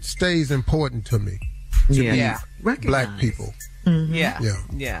 it stays important to me. To black people. Yeah.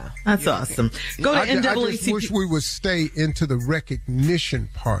 That's awesome. Go to NAACP. I just wish we would stay into the recognition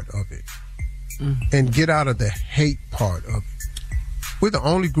part of it and get out of the hate part of it. We're the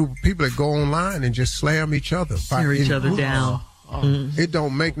only group of people that go online and just slam each other. Tear each other down. It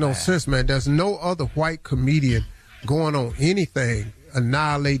don't make no sense, man. There's no other white comedian going on anything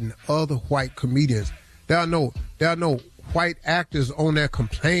annihilating other white comedians. There are no white actors on there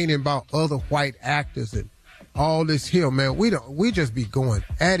complaining about other white actors and all this here, man. We just be going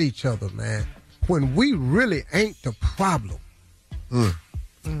at each other, man, when we really ain't the problem.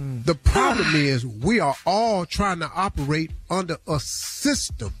 The problem is we are all trying to operate under a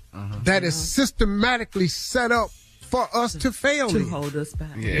system that is systematically set up for us to fail to hold us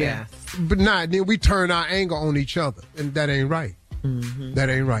back. But then we turn our anger on each other, and that ain't right. That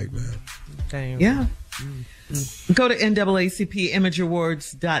ain't right, man. Go to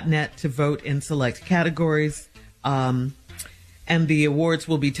NAACPImageAwards.net to vote in select categories. And the awards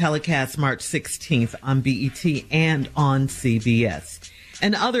will be telecast March 16th on BET and on CBS.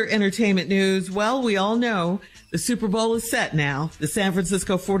 And other entertainment news, well, we all know the Super Bowl is set now. The San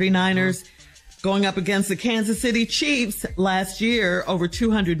Francisco 49ers going up against the Kansas City Chiefs. Last year, over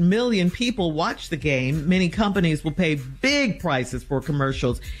 200 million people watched the game. Many companies will pay big prices for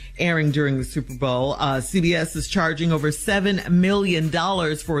commercials airing during the Super Bowl. CBS is charging over $7 million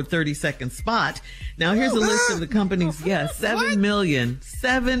for a 30-second spot. Now, here's a list of the companies. Yes, $7 million.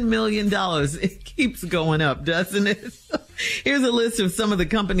 $7 million. It keeps going up, doesn't it? Here's a list of some of the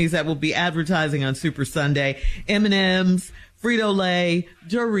companies that will be advertising on Super Sunday. M&M's, Frito-Lay,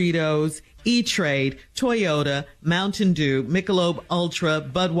 Doritos, E-Trade, Toyota, Mountain Dew, Michelob Ultra,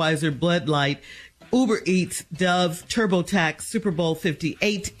 Budweiser, Bud Light, Uber Eats, Dove, TurboTax. Super Bowl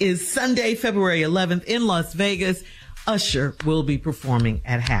 58 is Sunday, February 11th in Las Vegas. Usher will be performing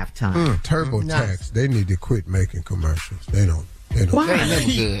at halftime. TurboTax, they need to quit making commercials. They don't. Why? They never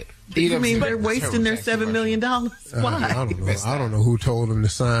good. You mean they're wasting their $7 million? Why? I don't know who told them to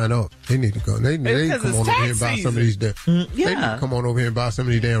sign up. They need to go. They need to come on over here and buy some of these. They need to come on over here and buy some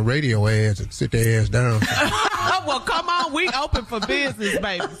of these damn radio ads and sit their ass down. Well, come on. We open for business,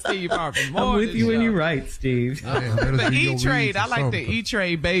 baby, Steve Harvey. I'm with you when you're right, Steve. The E-Trade. I like the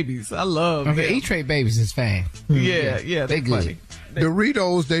E-Trade babies. I love them. The E-Trade babies is fine. Yeah, they good. Funny.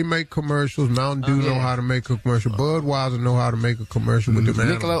 Doritos, they make commercials. Mountain Dew know how to make a commercial. Budweiser know how to make a commercial with the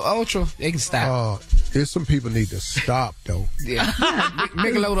Michelob Ultra, they can stop. There's some people need to stop, though.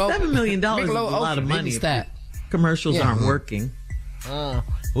 Michelob Ultra. $7 million is a lot of money. Commercials aren't working.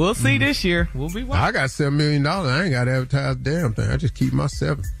 We'll see this year. We'll be watching. I got $7 million. I ain't got to advertise a damn thing. I just keep my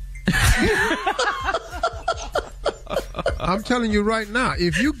 7. I'm telling you right now,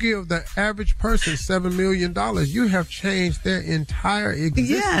 if you give the average person $7 million, you have changed their entire existence.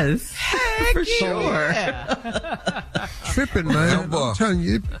 Yes, for sure. Tripping, man. I'm telling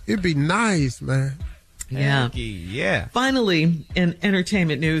you, it'd be nice, man. Yeah. Finally, in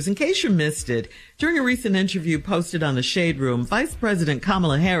entertainment news, in case you missed it, during a recent interview posted on the Shade Room, Vice President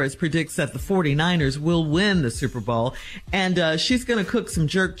Kamala Harris predicts that the 49ers will win the Super Bowl, and she's going to cook some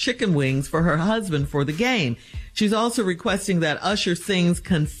jerk chicken wings for her husband for the game. She's also requesting that Usher sings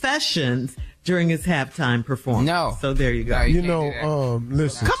Confessions during his halftime performance. No. So there you go.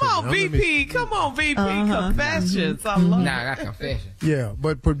 Listen. Come on, VP. Confessions. I love not Confessions. Yeah,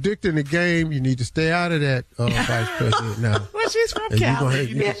 but predicting the game, you need to stay out of that, Vice President. Now. Well, she's from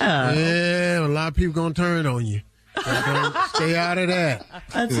Cali. Yeah, a lot of people going to turn on you. Stay out of that.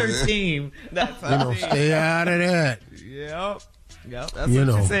 That's her team. That's her team. Stay out of that. Yep. That's what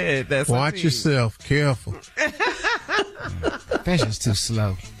you said. That's watch yourself. Careful. Confession's too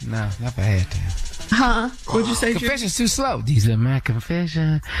slow. No, never had that. Huh? What'd you say? Confession's too slow. These are my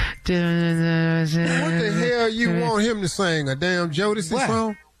confessions. What the hell you want him to sing? A damn Jodeci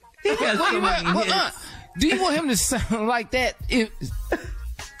song? He has so many hits. Do you want him to sound like that?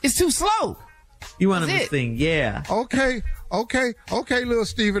 It's too slow. You want him to sing? Yeah. Okay, little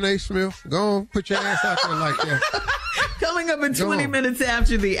Stephen A. Smith. Go on, put your ass out there like that. Coming up in 20 minutes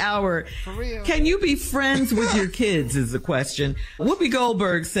after the hour. For real. Can you be friends with your kids is the question. Whoopi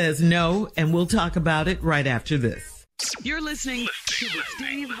Goldberg says no, and we'll talk about it right after this. You're listening to the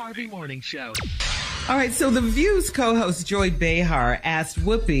Steve Harvey Morning Show. All right, so The View's co-host Joy Behar asked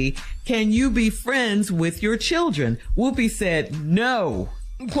Whoopi, can you be friends with your children? Whoopi said no.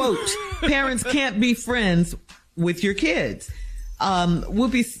 Quote, parents can't be friends with your kids.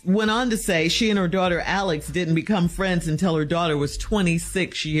 Whoopi went on to say she and her daughter Alex didn't become friends until her daughter was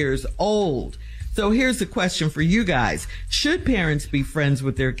 26 years old. So here's the question for you guys. Should parents be friends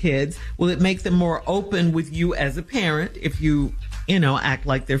with their kids? Will it make them more open with you as a parent if you act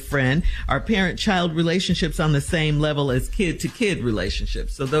like their friend? Are parent-child relationships on the same level as kid-to-kid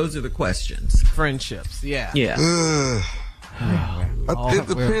relationships? So those are the questions. Friendships, yeah. Yeah. It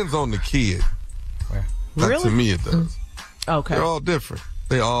depends on the kid. Really? To me, it does. Okay. They're all different.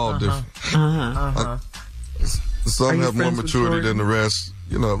 Different. Some have more maturity than the rest.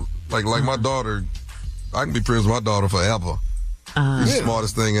 Like my daughter, I can be friends with my daughter forever. She's the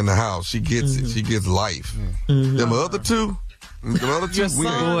smartest thing in the house. She gets it. She gets life. Them other two, we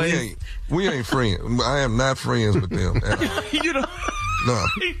ain't friends. I am not friends with them at all. You don't. No.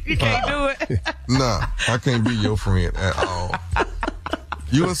 You can't do it. Nah, I can't be your friend at all.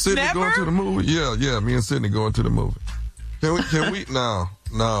 You and Sydney going to the movie? Yeah, me and Sydney going to the movie. Can we? No.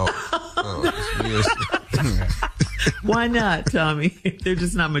 Why not, Tommy? They're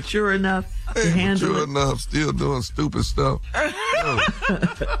just not mature enough to handle mature it. Enough, still doing stupid stuff.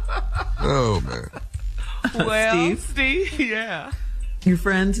 No, man. Well, Steve, yeah. You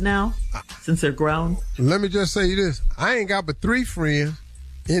friends now, since they're grown? Let me just say this. I ain't got but 3 friends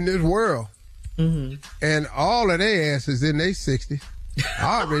in this world. And all of their asses in their 60s.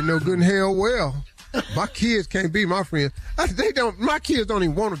 I already know good and hell well. My kids can't be my friends. My kids don't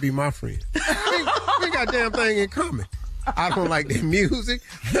even want to be my friends. We ain't got a damn thing in common. I don't like their music.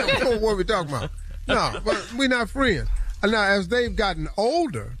 I don't know what we're talking about. No, but we're not friends. Now, as they've gotten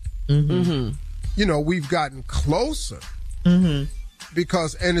older, we've gotten closer.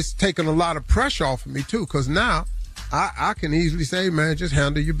 Because it's taken a lot of pressure off of me, too, because now I can easily say, man, just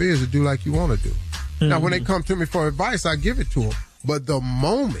handle your business, do like you want to do. Now, when they come to me for advice, I give it to them. But the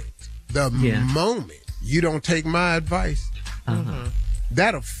moment you don't take my advice,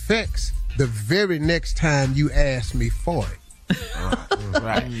 that affects the very next time you ask me for it.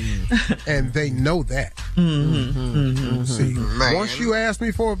 Right. And they know that. See, once you ask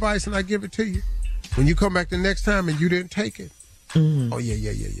me for advice and I give it to you, when you come back the next time and you didn't take it, oh, yeah.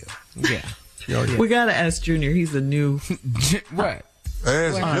 We got to ask Junior. He's a new... What?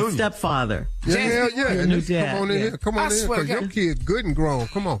 Stepfather. Yeah. New dad. Come on in here. Come on in, because your kid's good and grown.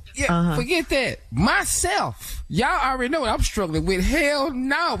 Come on. Yeah, forget that. Myself. Y'all already know what I'm struggling with. Hell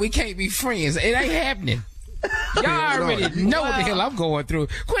no, we can't be friends. It ain't happening. Y'all already know what the hell I'm going through.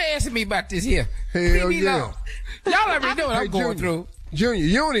 Quit asking me about this here. Hell yeah. Y'all already know what I'm going through. Junior,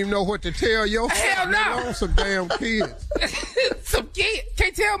 you don't even know what to tell your hell no. On some damn kids. Some kid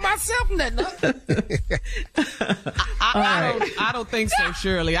can't tell myself nothing. I don't think so,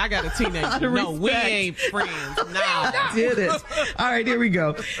 Shirley. I got a teenager. No, we ain't friends. No. Did it. All right, here we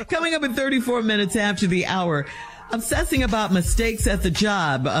go. Coming up in 34 minutes after the hour, obsessing about mistakes at the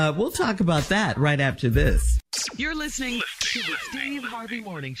job. We'll talk about that right after this. You're listening to the Steve Harvey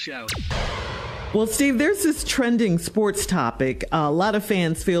Morning Show. Well, Steve, there's this trending sports topic. A lot of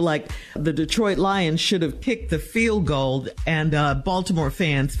fans feel like the Detroit Lions should have kicked the field goal, and Baltimore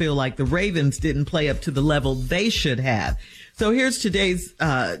fans feel like the Ravens didn't play up to the level they should have. So here's today's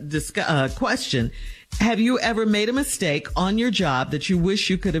question. Have you ever made a mistake on your job that you wish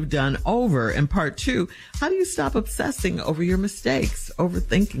you could have done over? And part two, how do you stop obsessing over your mistakes,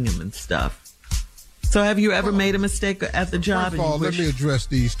 overthinking them and stuff? So have you ever made a mistake at the job? First of all, let me address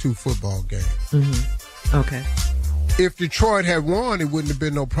these two football games. Mm-hmm. Okay. If Detroit had won, it wouldn't have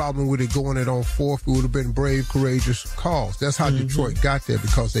been no problem with it going it on fourth. It would have been brave, courageous calls. That's how Detroit got there,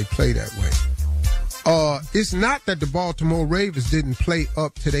 because they play that way. It's not that the Baltimore Ravens didn't play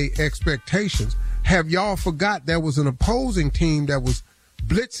up to their expectations. Have y'all forgot there was an opposing team that was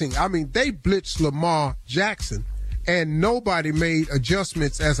blitzing? I mean, they blitzed Lamar Jackson, and nobody made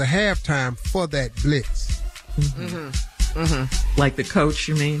adjustments as a halftime for that blitz. Like the coach,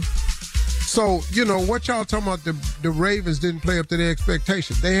 you mean? So, what y'all talking about, the Ravens didn't play up to their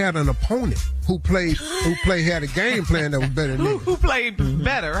expectations. They had an opponent who had a game plan that was better than them. Who played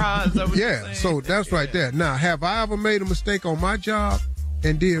better, huh? Yeah, so that's right there. Now, have I ever made a mistake on my job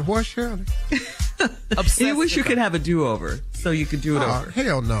and did what, Shirley? You wish you could have a do-over so you could do it over.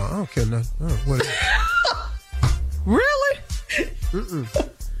 Hell no, I don't care nothing. Whatever. Really?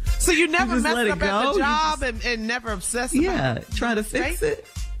 Mm-mm. So you never just messed let it up go? at the job and never obsessed about it? Try to fix it.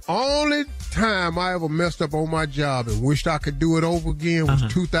 Only time I ever messed up on my job and wished I could do it over again was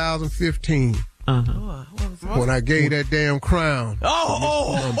 2015. When I gave that damn crown.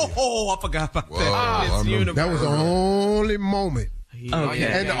 I forgot about that. That was the only moment. Okay.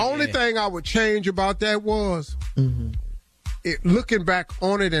 And the only thing I would change about that was, looking back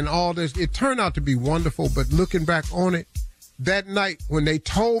on it and all this, it turned out to be wonderful, but looking back on it, that night when they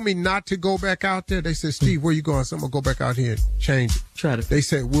told me not to go back out there, they said, Steve, where you going? I said, I'm going to go back out here and change it. They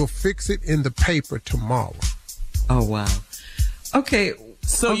said, we'll fix it in the paper tomorrow. Oh, wow. Okay.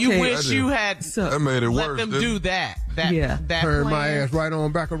 So you wish you had that made it let worse, them didn't do it? that. Turned my ass right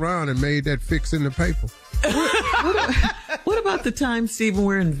on back around and made that fix in the paper. What about the time, Stephen,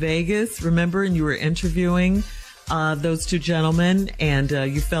 we're in Vegas, remember, and you were interviewing those two gentlemen, and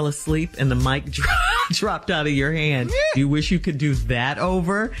you fell asleep and the mic dropped out of your hand? Do you wish you could do that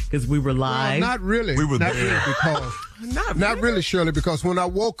over? Because we were live. Well, not really. We were not there. Really, because not really, Shirley, because when I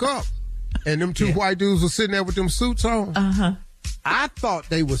woke up and them two white dudes were sitting there with them suits on, I thought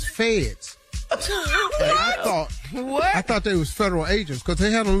they was feds. And I thought they was federal agents, because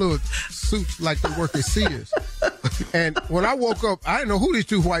they had a little suits like they work at Sears. And when I woke up, I didn't know who these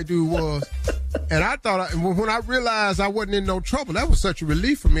two white dudes was. And I thought, when I realized I wasn't in no trouble, that was such a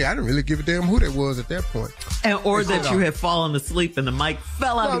relief for me. I didn't really give a damn who they was at that point. Or that you had fallen asleep and the mic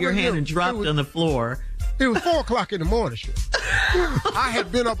fell out of your hand and dropped on the floor. It was 4 o'clock in the morning, shit. I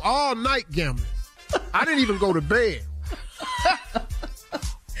had been up all night gambling. I didn't even go to bed.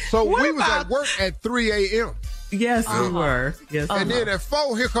 So we was at work at 3 a.m. Yes, we were. Yes, and then at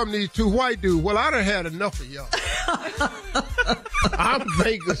 4, here come these two white dudes. Well, I done had enough of y'all. I'm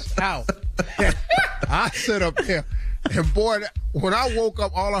Vegas out. I sit up there, and boy, when I woke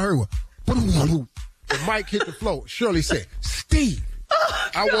up, all I heard was, the mic hit the floor. Shirley said, Steve.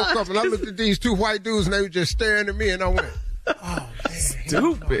 I woke up and I looked at these two white dudes, and they were just staring at me, and I went, oh, man.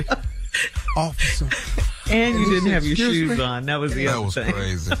 Stupid. Officer. And you didn't have your shoes on. That was the other thing. That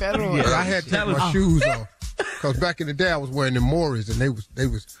was crazy. Yeah, I had to take my shoes off. Because back in the day, I was wearing the Morris, and they was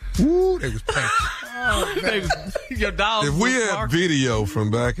panky. Your dog. If we had video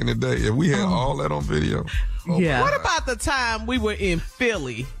from back in the day, if we had all that on video. What about the time we were in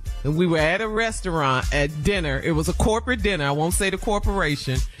Philly and we were at a restaurant at dinner? It was a corporate dinner. I won't say the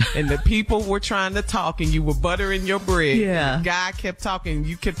corporation. And the people were trying to talk, and you were buttering your bread. Yeah. The guy kept talking.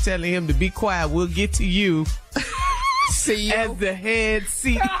 You kept telling him to be quiet. We'll get to you. See, as the head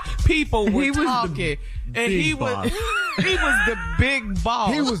seat, people were talking, and he was the big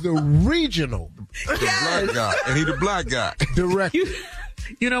boss. He was the regional, black guy, and he the black guy director.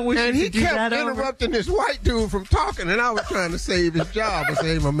 You know, and he kept interrupting this white dude from talking, and I was trying to save his job. I said,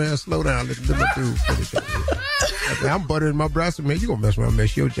 "Hey, my man, slow down. Let my dude finish up here." I'm buttering my breath. Man, you gonna mess around,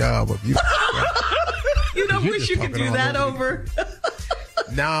 mess your job up. You don't wish you could do that over.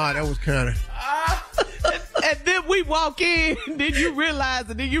 Nah, that was kind of. And then we walk in, then you realize,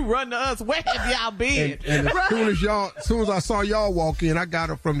 and then you run to us. Where have y'all been? And as soon as I saw y'all walk in, I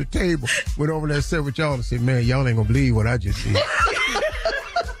got up from the table, went over there and said with y'all and said, "Man, y'all ain't gonna believe what I just did."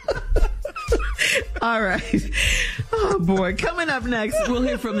 All right. Oh, boy. Coming up next, we'll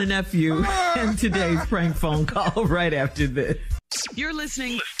hear from the nephew in today's prank phone call right after this. You're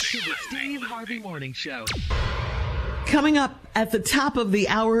listening to the Steve Harvey Morning Show. Coming up at the top of the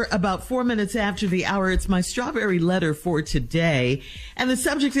hour, about 4 minutes after the hour, it's my strawberry letter for today. And the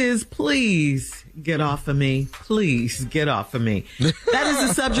subject is, please get off of me. Please get off of me. That is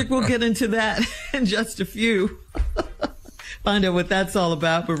the subject. We'll get into that in just a few. Find out what that's all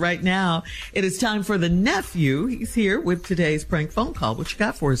about. But right now, it is time for the nephew. He's here with today's prank phone call. What you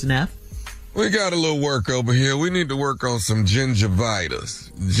got for us, Neff? We got a little work over here. We need to work on some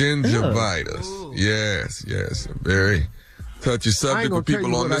gingivitis. Gingivitis. Oh. Yes. Very touchy subject for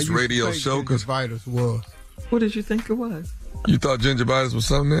people on this radio show. Gingivitis was. What did you think it was? You thought gingivitis was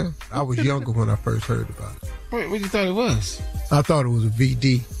something else? I was younger when I first heard about it. Wait, what you thought it was? I thought it was a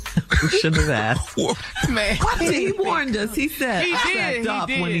VD. We shouldn't have asked. Man. He warned us. He said, he backed off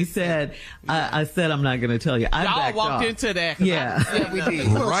when he said, I said, I'm not going to tell you. I Y'all walked off. into that. Yeah. We did.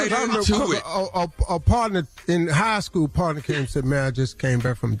 Right into it. A partner in high school, partner came and said, man, I just came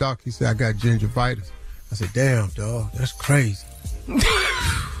back from doc. He said, I got gingivitis. I said, damn, dog, that's crazy. I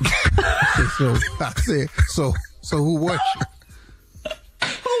said, so who was she?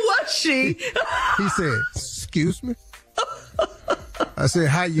 Who was she? He said, excuse me? I said,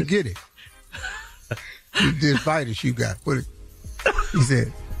 how you get it? This virus you got. He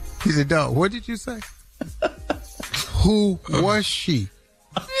said, dog, what did you say? Who was she?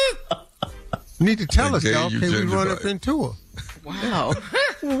 Need to tell us, dog. Can we run up into her? Wow.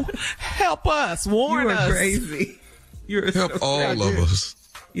 Help us. Warn us. You're crazy. You're Help so all crazy. of us.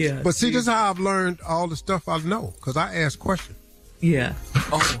 Yeah. But see, this is how I've learned all the stuff I know, because I ask questions. Yeah.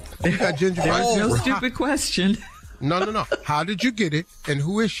 You got gingivitis? There's no stupid question. No. How did you get it, and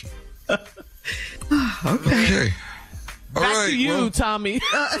who is she? Okay. All Back right, to you, Tommy.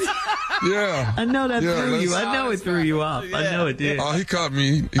 Yeah. I know that threw you. I know it threw you off. I know it did. Oh, he caught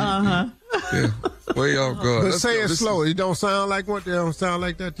me. Uh-huh. Yeah. Way off guard. But say it slow. It don't sound like what? They don't sound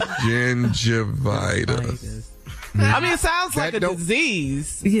like that to you? Gingivitis. I mean, it sounds like a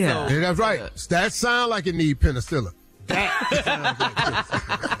disease. Yeah. So, That's right. That sound like it need penicillin.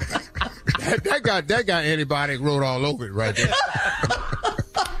 That got antibiotic wrote all over it right there.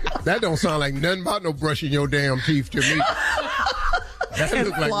 That don't sound like nothing about no brushing your damn teeth to me. That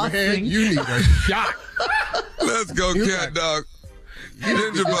look like, man, you need a shot. Let's go, cat dog.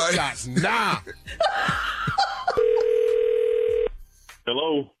 Gingivitis. Nah.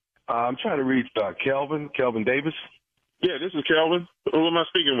 Hello. I'm trying to reach Kelvin Davis. Yeah, this is Kelvin. Who am I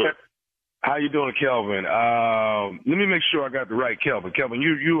speaking with? How you doing, Kelvin? Let me make sure I got the right Kelvin. Kelvin,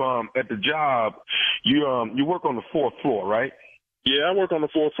 you at the job, you work on the 4th floor, right? Yeah, I work on the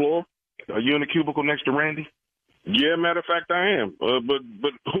 4th floor. Are you in the cubicle next to Randy? Yeah, matter of fact, I am. But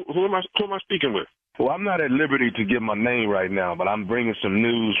who am I speaking with? Well, I'm not at liberty to give my name right now, but I'm bringing some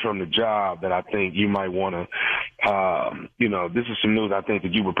news from the job that I think you might want to, this is some news I think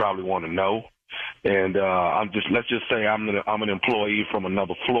that you would probably want to know. And let's just say I'm an employee from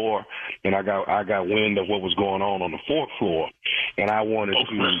another floor, and I got wind of what was going on the 4th floor, and I wanted to,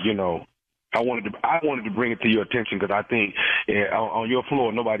 I wanted to bring it to your attention because I think on your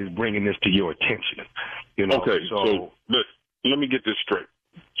floor nobody's bringing this to your attention. Okay, so let me get this straight.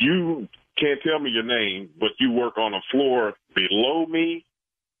 You can't tell me your name, but you work on a floor below me.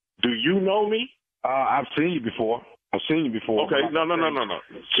 Do you know me? I've seen you before. Okay, no.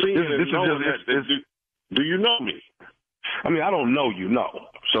 Do you know me? I mean, I don't know you, no.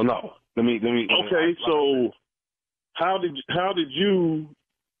 So no. Let me. Okay, so how did you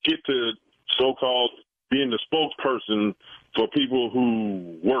get to so-called being the spokesperson for people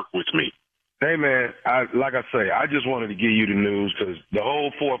who work with me? Hey, man, like I say, I just wanted to give you the news because the whole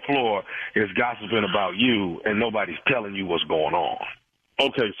 4th floor is gossiping about you, and nobody's telling you what's going on.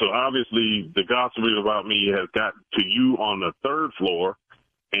 Okay, so obviously the gossiping about me has got to you on the 3rd floor,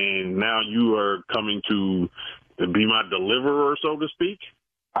 and now you are coming to be my deliverer, so to speak.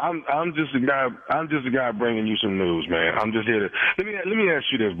 I'm just a guy. I'm just a guy bringing you some news, man. I'm just here to let me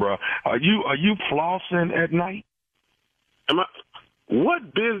ask you this, bro. Are you flossing at night?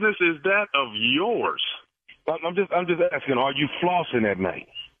 What business is that of yours? I'm just asking. Are you flossing at night?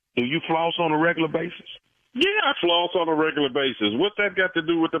 Do you floss on a regular basis? Yeah, I floss on a regular basis. What's that got to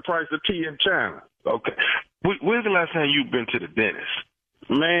do with the price of tea in China? Okay. When's the last time you've been to the dentist?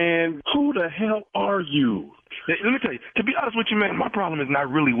 Man, who the hell are you? Let me tell you, to be honest with you, man, my problem is not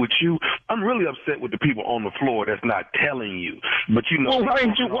really with you. I'm really upset with the people on the floor that's not telling you. But well, why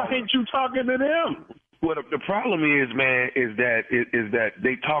ain't you talking to them? Well, the problem is, man, is that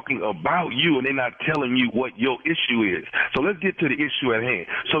they talking about you and they're not telling you what your issue is. So let's get to the issue at hand.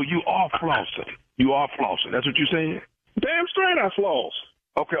 So you are flossing. You are flossing. That's what you're saying? Damn straight I floss.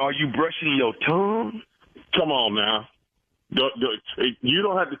 Okay, are you brushing your tongue? Come on now. You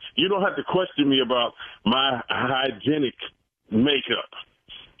don't have to question me about my hygienic makeup.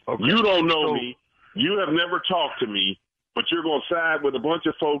 Okay. You don't know me. You have never talked to me, but you're going to side with a bunch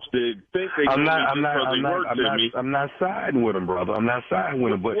of folks that think they know me because they work with me. I'm not siding with them, brother. I'm not siding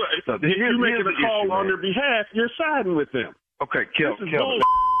with them. But if you're making a call on their behalf, you're siding with them. Okay, Kelvin,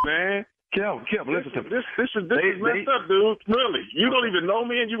 man. Kelvin, listen to me. This is messed up, dude. Really. You don't even know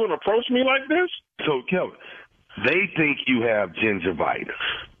me and you're going to approach me like this? So, Kelvin, they think you have gingivitis.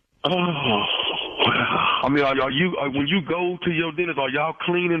 Oh. I mean, are you when you go to your dentist, are y'all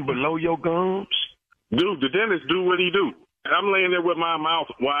cleaning below your gums? Dude, the dentist do what he do. I'm laying there with my mouth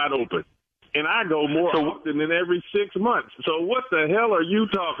wide open. And I go more often than every 6 months. So what the hell are you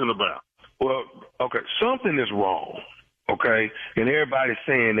talking about? Well, okay, something is wrong. Okay, and everybody's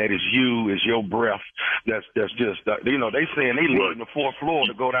saying that it's you, it's your breath. That's just, they saying they leaving the 4th floor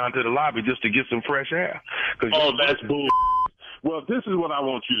to go down to the lobby just to get some fresh air. Oh, that's bull. Well, this is what I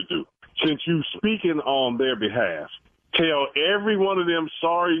want you to do. Since you speaking on their behalf, tell every one of them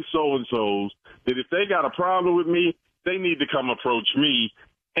sorry so-and-sos that if they got a problem with me, they need to come approach me.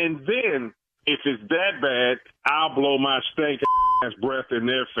 And then, if it's that bad, I'll blow my stank-ass breath in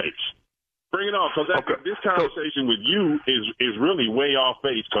their face. Bring it on, because this conversation with you is really way off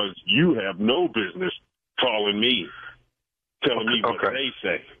base because you have no business calling me, telling me what they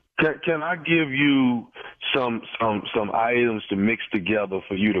say. Can I give you some items to mix together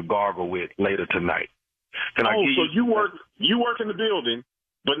for you to gargle with later tonight? You work in the building,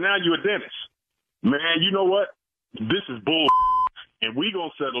 but now you're a dentist. Man, you know what? This is bull, and we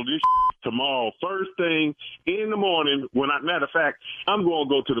gonna settle this tomorrow first thing in the morning. Matter of fact, I'm gonna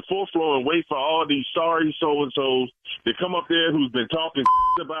go to the 4th floor and wait for all these sorry so-and-sos to come up there who's been talking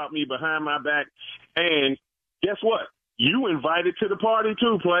about me behind my back. And guess what? You invited to the party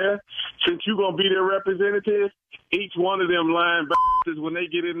too, player. Since you gonna be their representative, each one of them lying bastards when they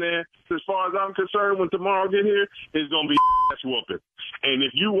get in there, as far as I'm concerned, when tomorrow get here, it's gonna be ass whooping. And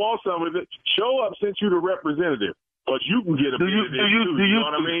if you want some of it, show up since you're the representative. But you can get a bit of it too. You know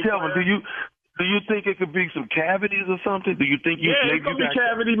what I mean? Kelvin, do you think it could be some cavities or something? Do you think it's gonna be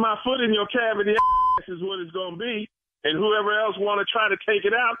cavity? My foot in your cavity is what it's gonna be. And whoever else want to try to take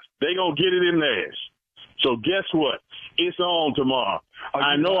it out, they gonna get it in theirs. So guess what? It's on tomorrow.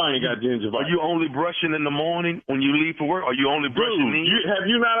 I know I ain't got gingivitis. Are you only brushing in the morning when you leave for work? Are you only brushing? Have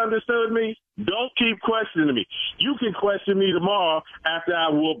you not understood me? Don't keep questioning me. You can question me tomorrow after I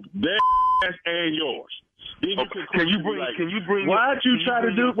whoop their ass and yours. Then you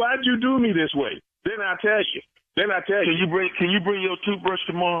why'd you do me this way? Then I tell you. Can you bring your toothbrush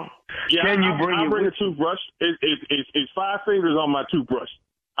tomorrow? Yeah, I'll bring a toothbrush. It's 5 fingers on my toothbrush.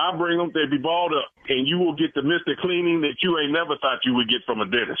 I'll bring them. They'll be balled up, and you will get the Mr. Cleaning that you ain't never thought you would get from a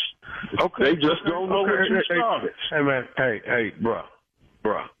dentist. Okay. They just don't know what you started. Hey, man. Hey, bro.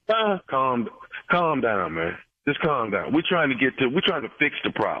 Calm down, man. Just calm down. We're trying to fix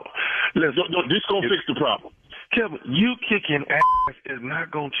the problem. This gonna fix the problem. Kevin, you kicking ass is not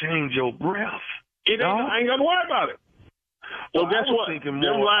gonna change your breath. I ain't gonna worry about it. So guess what? Them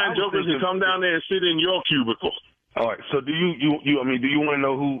lying jokers can come down there and sit in your cubicle. All right. So do you want to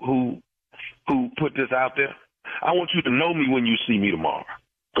know who put this out there? I want you to know me when you see me tomorrow.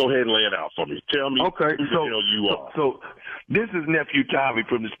 Go ahead and lay it out for me. Tell me who the hell you are. So this is Nephew Tommy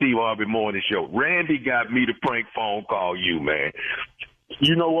from the Steve Harvey Morning Show. Randy got me to prank phone call you, man.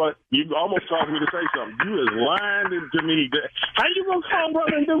 You know what? You almost caused me to say something. You is lying to me. How you gonna call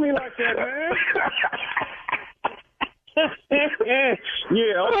brother and do me like that, man?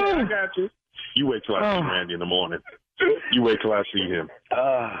 Yeah, okay, I got you. You wait till I see Randy in the morning. You wait till I see him.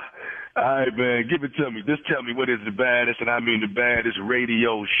 All right, man. Give it to me. Just tell me what is the baddest, and I mean the baddest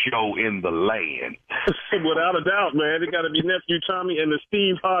radio show in the land. Without a doubt, man. It got to be Nephew Tommy and the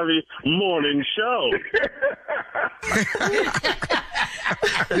Steve Harvey Morning Show.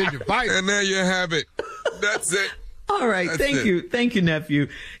 And there you have it. That's it. All right. Thank you. Thank you, nephew.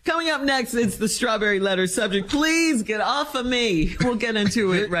 Coming up next, it's the strawberry letter subject. Please get off of me. We'll get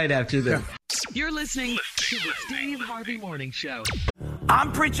into it right after this. You're listening to the Steve Harvey Morning Show.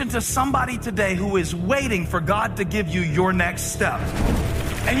 I'm preaching to somebody today who is waiting for God to give you your next step.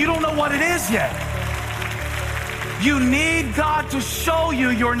 And you don't know what it is yet. You need God to show you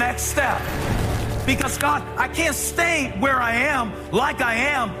your next step. Because God, I can't stay where I am, like I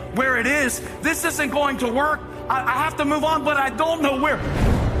am, where it is. This isn't going to work. I have to move on, but I don't know where.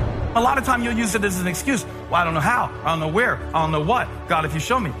 A lot of time you'll use it as an excuse. Well, I don't know how. I don't know where. I don't know what. God, if you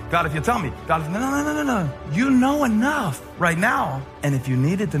show me. God, if you tell me. God, if... No. You know enough right now. And if you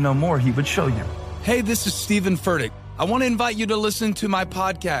needed to know more, he would show you. Hey, this is Stephen Furtick. I want to invite you to listen to my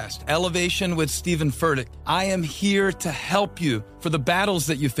podcast, Elevation with Stephen Furtick. I am here to help you for the battles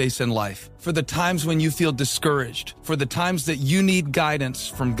that you face in life, for the times when you feel discouraged, for the times that you need guidance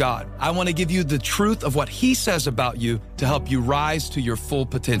from God. I want to give you the truth of what He says about you to help you rise to your full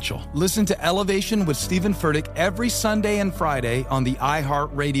potential. Listen to Elevation with Stephen Furtick every Sunday and Friday on the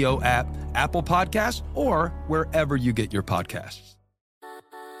iHeartRadio app, Apple Podcasts, or wherever you get your podcasts.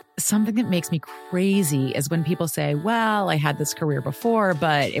 Something that makes me crazy is when people say, well, I had this career before,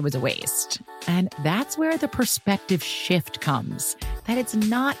 but it was a waste. And that's where the perspective shift comes, that it's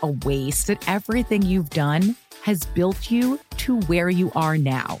not a waste, that everything you've done has built you to where you are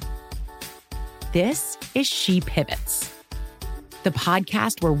now. This is She Pivots, the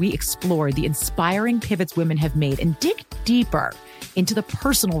podcast where we explore the inspiring pivots women have made and dig deeper into the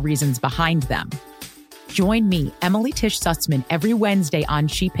personal reasons behind them. Join me, Emily Tish Sussman, every Wednesday on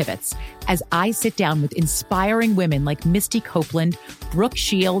She Pivots as I sit down with inspiring women like Misty Copeland, Brooke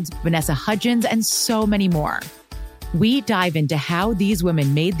Shields, Vanessa Hudgens, and so many more. We dive into how these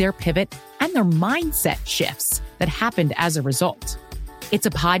women made their pivot and their mindset shifts that happened as a result. It's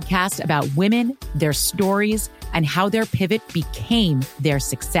a podcast about women, their stories, and how their pivot became their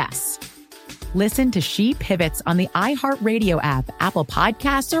success. Listen to She Pivots on the iHeartRadio app, Apple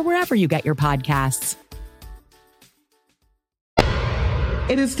Podcasts, or wherever you get your podcasts.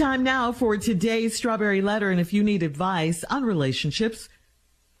 It is time now for today's Strawberry Letter, and if you need advice on relationships,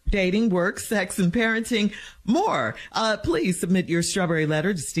 dating, work, sex, and parenting, more, please submit your Strawberry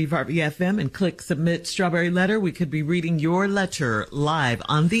Letter to Steve Harvey FM and click Submit Strawberry Letter. We could be reading your letter live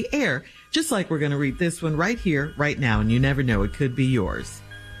on the air, just like we're going to read this one right here, right now, and you never know, it could be yours.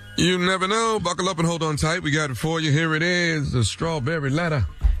 You never know. Buckle up and hold on tight. We got it for you. Here it is, the Strawberry Letter.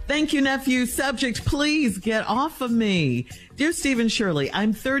 Thank you, nephew. Subject, please get off of me. Dear Stephen Shirley,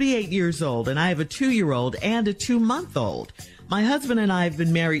 I'm 38 years old and I have a 2-year-old and a 2-month-old. My husband and I have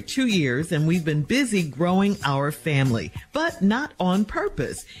been married 2 years and we've been busy growing our family, but not on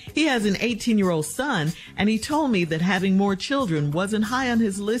purpose. He has an 18-year-old son and he told me that having more children wasn't high on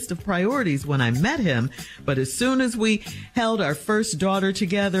his list of priorities when I met him. But as soon as we held our first daughter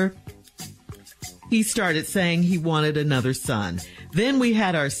together, he started saying he wanted another son. Then we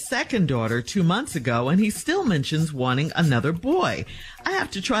had our second daughter 2 months ago, and he still mentions wanting another boy. I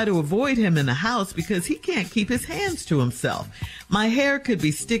have to try to avoid him in the house because he can't keep his hands to himself. My hair could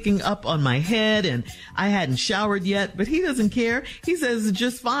be sticking up on my head, and I hadn't showered yet, but he doesn't care. He says it's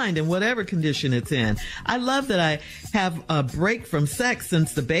just fine in whatever condition it's in. I love that I have a break from sex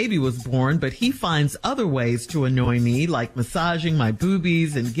since the baby was born, but he finds other ways to annoy me, like massaging my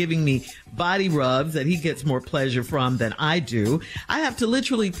boobies and giving me body rubs that he gets more pleasure from than I do. I have to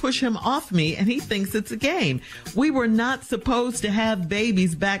literally push him off me, and he thinks it's a game. We were not supposed to have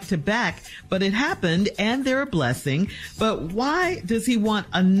babies back to back, but it happened, and they're a blessing. But why does he want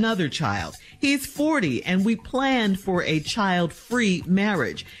another child? He's 40, and we planned for a child-free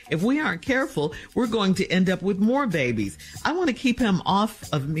marriage. If we aren't careful, we're going to end up with more babies. I want to keep him off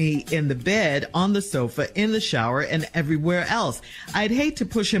of me in the bed, on the sofa, in the shower, and everywhere else. I'd hate to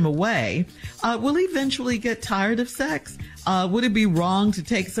push him away. Will he eventually get tired of sex? Would it be wrong to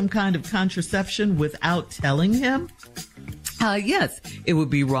take some kind of contraception without telling him? Yes, it would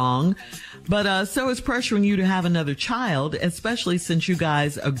be wrong. But so is pressuring you to have another child, especially since you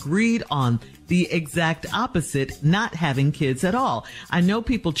guys agreed on the exact opposite, not having kids at all. I know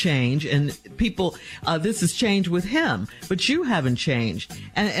people change, and people, this has changed with him, but you haven't changed.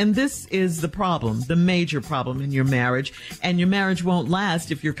 And this is the problem, the major problem in your marriage. And your marriage won't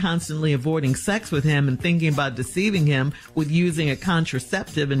last if you're constantly avoiding sex with him and thinking about deceiving him with using a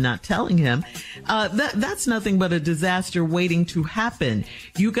contraceptive and not telling him. That's nothing but a disaster waiting to happen.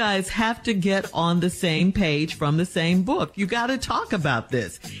 You guys have to get on the same page from the same book. You got to talk about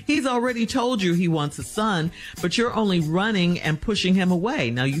this. He's already told you he wants a son, but you're only running and pushing him away.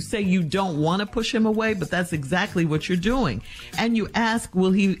 Now, you say you don't want to push him away, but that's exactly what you're doing. And you ask,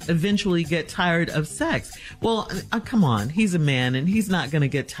 will he eventually get tired of sex? Well, come on. He's a man and he's not going to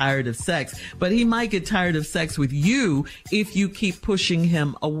get tired of sex, but he might get tired of sex with you if you keep pushing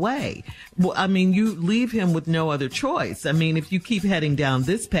him away. Well, I mean, you leave him with no other choice. I mean, if you keep heading down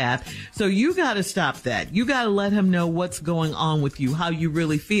this path, so you got to stop that. You got to let him know what's going on with you, how you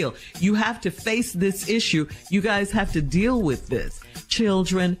really feel. You have to face this issue. You guys have to deal with this.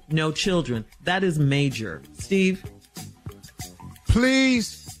 Children, no children. That is major. Steve?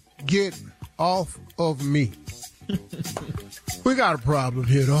 Please get off of me. We got a problem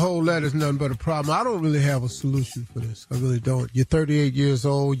here. The whole letter's nothing but a problem. I don't really have a solution for this. I really don't. You're 38 years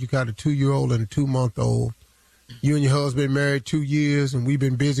old. You got a 2-year-old and a 2-month-old. You and your husband married 2 years, and we've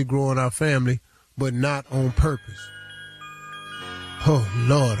been busy growing our family, but not on purpose. Oh,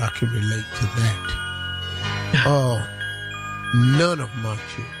 Lord, I can relate to that. Oh, none of my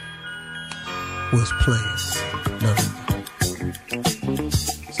children was playing. None of them.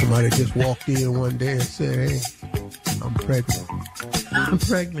 Somebody just walked in one day and said, hey, I'm pregnant. I'm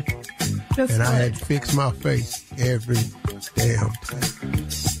pregnant. That's and I had to fix my face every damn time.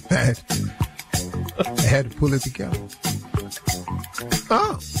 I had to pull it together.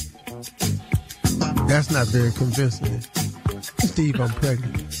 Oh. That's not very convincing. Steve, I'm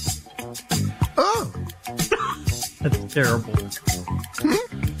pregnant. Oh. That's terrible.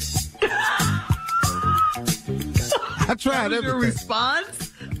 I tried everything. Your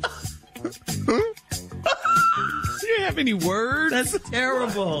response? Do you have any words? That's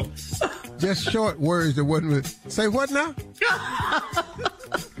terrible. Just short words that wasn't really. Say what now?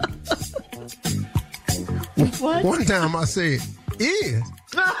 What? One time I said, is.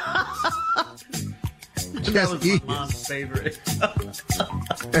 That was my mom's favorite.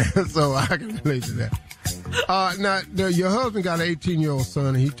 So I can relate to that. Now, your husband got an 18-year-old son,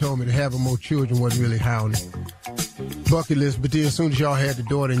 and he told me to having more children wasn't really hounding. Bucket list, but then as soon as y'all had the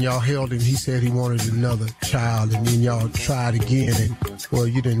daughter and y'all held him, he said he wanted another child, and then y'all tried again, and, well,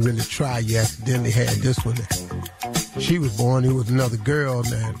 you didn't really try. You accidentally had this one. She was born, it was another girl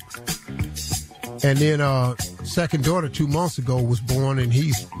now. And then second daughter 2 months ago was born, and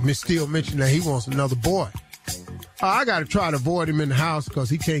he's still mentioning that he wants another boy. I got to try to avoid him in the house because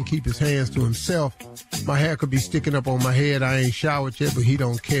he can't keep his hands to himself. My hair could be sticking up on my head. I ain't showered yet, but he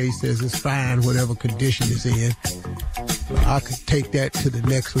don't care. He says it's fine, whatever condition it's in. I could take that to the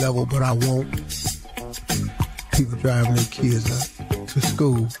next level, but I won't. People driving their kids out to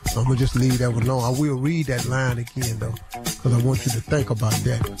school. So I'm going to just leave that one alone. I will read that line again, though, because I want you to think about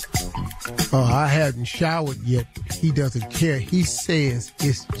that. I haven't showered yet. He doesn't care. He says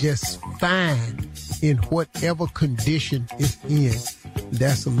it's just fine in whatever condition it's in.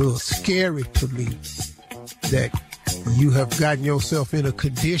 That's a little scary to me that you have gotten yourself in a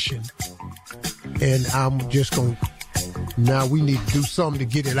condition and I'm just going to, now we need to do something to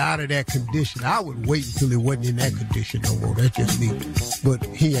get it out of that condition. I would wait until it wasn't in that condition no more. That's just me. But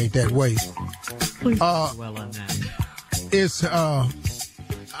he ain't that way. Please well on that. It's,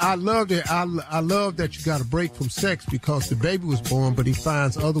 I love it. I love that you got a break from sex because the baby was born, but he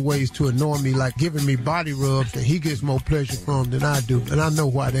finds other ways to annoy me, like giving me body rubs that he gets more pleasure from than I do. And I know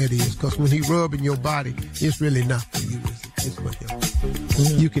why that is, because when he rubbing your body, it's really not for you, is it? It's for him.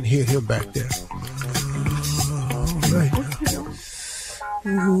 Mm-hmm. You can hear him back there. All right.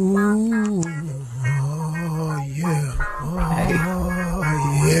 Ooh, oh, yeah. Oh,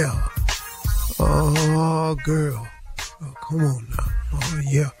 yeah. Oh, girl. Oh, come on now. Oh,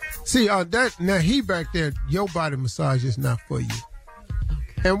 yeah. See, now he back there, your body massage is not for you.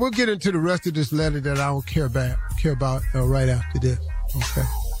 Okay. And we'll get into the rest of this letter that I don't care about right after this. Okay.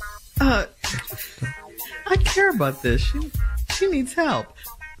 I care about this. She needs help.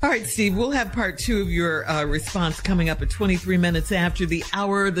 All right, Steve, we'll have part 2 of your response coming up at 23 minutes after the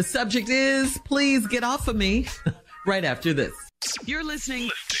hour. The subject is, please get off of me, right after this. You're listening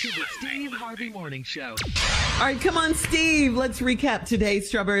to the Steve Harvey Morning Show. All right, come on, Steve. Let's recap today's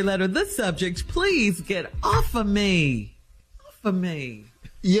Strawberry Letter. The subject, please get off of me. Off of me.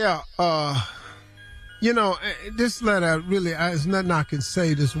 Yeah, this letter really, there's nothing I can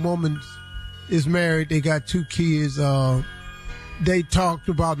say. This woman is married. They got 2 kids. They talked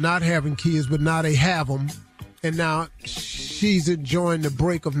about not having kids, but now they have them. And now she's enjoying the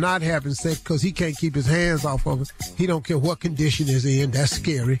break of not having sex because he can't keep his hands off of it. He don't care what condition is in. That's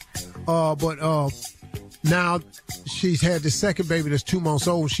scary. But now she's had the second baby that's 2 months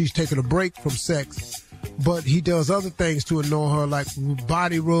old. She's taking a break from sex. But he does other things to annoy her, like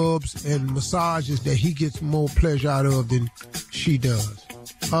body rubs and massages that he gets more pleasure out of than she does.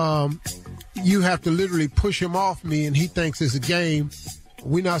 You have to literally push him off me, and he thinks it's a game.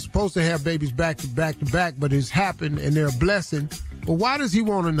 We're not supposed to have babies back to back to back, but it's happened, and they're a blessing. But why does he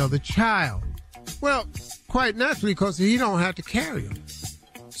want another child? Well, quite naturally, because he don't have to carry him.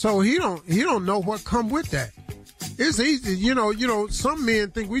 So he don't know what come with that. It's easy, some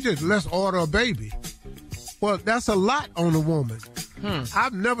men think let's order a baby. Well, that's a lot on a woman.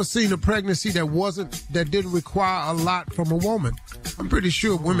 I've never seen a pregnancy that didn't require a lot from a woman. I'm pretty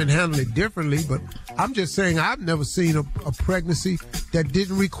sure women handle it differently, but I'm just saying I've never seen a pregnancy that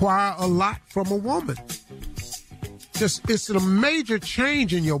didn't require a lot from a woman. It's a major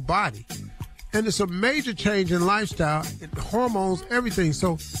change in your body. And it's a major change in lifestyle, hormones, everything.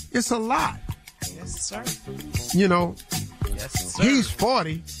 So it's a lot. Yes, sir. Yes, sir. He's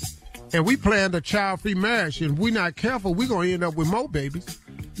 40. And we planned a child-free marriage, and if we're not careful, we're going to end up with more babies.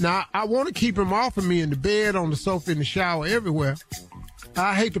 Now, I want to keep him off of me in the bed, on the sofa, in the shower, everywhere.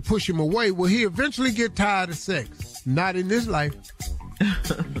 I hate to push him away. Will he eventually get tired of sex? Not in this life.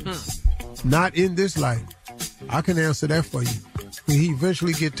 Not in this life. I can answer that for you. Will he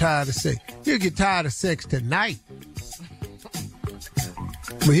eventually get tired of sex? He'll get tired of sex tonight.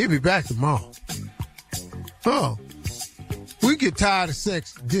 But he'll be back tomorrow. Oh. We get tired of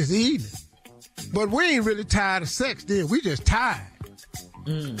sex this evening. But we ain't really tired of sex then. We just tired.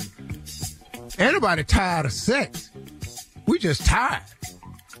 Anybody tired of sex? We just tired.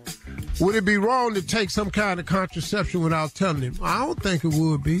 Would it be wrong to take some kind of contraception without telling him? I don't think it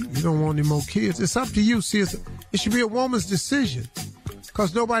would be. You don't want any more kids. It's up to you. See, it should be a woman's decision.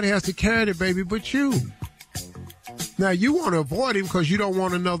 Because nobody has to carry the baby but you. Now, you want to avoid him because you don't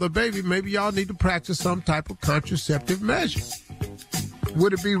want another baby. Maybe y'all need to practice some type of contraceptive measure.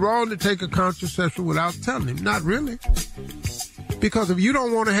 Would it be wrong to take a contraception without telling him? Not really. Because if you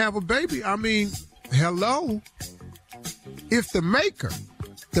don't want to have a baby, I mean, hello. If the maker,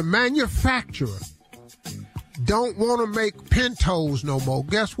 the manufacturer, don't want to make Pintos no more,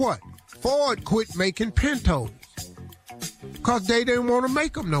 guess what? Ford quit making Pintos because they didn't want to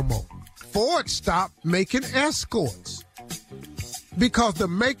make them no more. Ford stopped making Escorts because the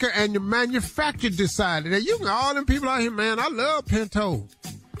maker and the manufacturer decided that you can all them people out here, man, I love Pintos.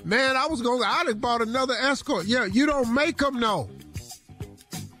 Man, I'd have bought another Escort. Yeah, you don't make them, no.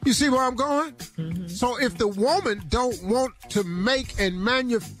 You see where I'm going? Mm-hmm. So if the woman don't want to make and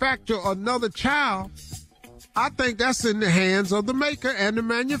manufacture another child, I think that's in the hands of the maker and the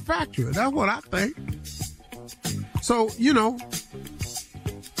manufacturer. That's what I think. So,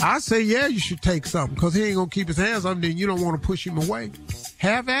 I say, yeah, you should take something because he ain't going to keep his hands on him, then you don't want to push him away.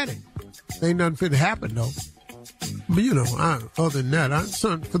 Have at it. Ain't nothing fit to happen, though. But, other than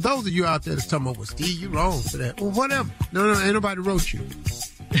that, for those of you out there that's talking about, well, Steve, you wrong for that. Well, whatever. No, ain't nobody wrote you.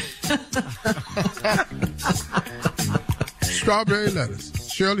 Strawberry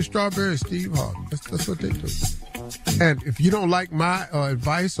lettuce. Shirley Strawberry, Steve Harvey. That's what they do. And if you don't like my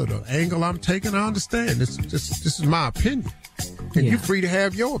advice or the angle I'm taking, I understand. This is my opinion. And you're free to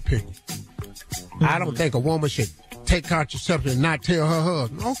have your opinion. Mm-hmm. I don't think a woman should take contraception and not tell her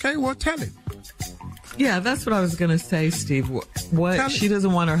husband. Okay, well, tell him. Yeah, that's what I was going to say, Steve. What she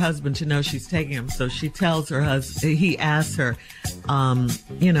doesn't want her husband to know she's taking him, so she tells her husband. He asks her, are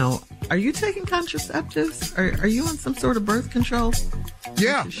you taking contraceptives? Are you on some sort of birth control?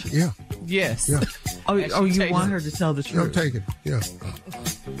 Yeah. Yes. Yeah. You want her to tell the truth? I'm taking it. Yeah.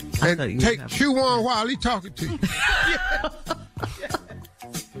 And chew on while he's talking to you.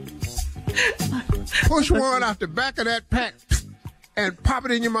 Push one out the back of that pack and pop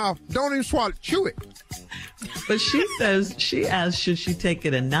it in your mouth. Don't even swallow it. Chew it. But she asks, should she take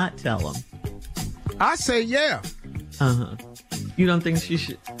it and not tell him? I say, yeah. Uh-huh. You don't think she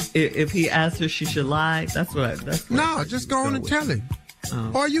should, if he asks her, she should lie? No, just go on and tell him.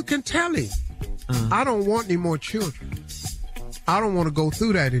 Or you can tell him, I don't want any more children. I don't want to go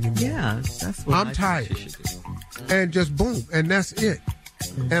through that anymore. Yeah, that's what I'm tired. Think she should do. And just boom, and that's it.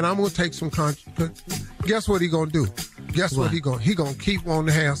 Mm-hmm. And I'm going to take some guess what he going to do? Guess what he going to keep wanting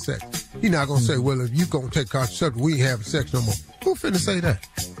to have sex. He not going to say, well, if you going to take contraception, we ain't having sex no more. Who finna say that?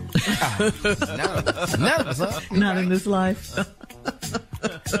 None of us. Not in this life.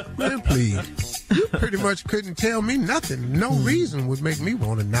 Man, please. You pretty much couldn't tell me nothing. No reason would make me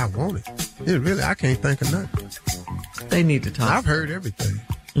want to not want it. I can't think of nothing. They need to talk. I've heard everything.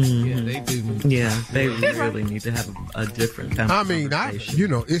 Mm-hmm. Yeah, they do. Yeah, they really need to have a different kind of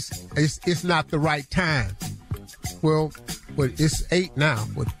conversation. It's not the right time. Well, it's 8 now.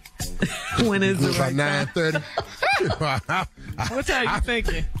 When is it right about 9:30? What time are you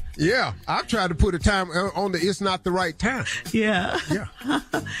thinking? Yeah, I've tried to put a time on the it's not the right time. Yeah.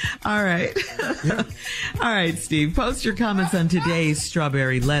 All right. Yeah. All right, Steve. Post your comments on today's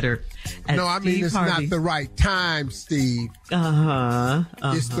Strawberry Letter. No, I mean it's not the right time, Steve.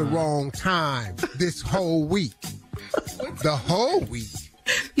 It's the wrong time. This whole week. The whole week.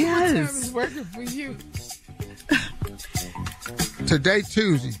 Yes. What time is working for you? Today,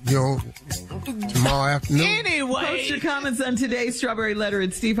 Tuesday, tomorrow afternoon. Anyway. Post your comments on today's Strawberry Letter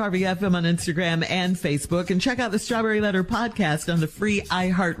at Steve Harvey FM on Instagram and Facebook. And check out the Strawberry Letter podcast on the free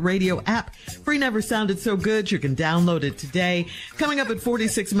iHeartRadio app. Free never sounded so good. You can download it today. Coming up at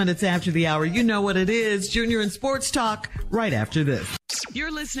 46 minutes after the hour, you know what it is. Junior and Sports Talk right after this.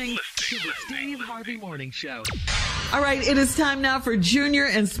 You're listening to the Steve Harvey Morning Show. All right, it is time now for Junior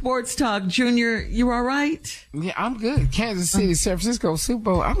and Sports Talk. Junior, you all right? Yeah, I'm good. Kansas City, San Francisco, Super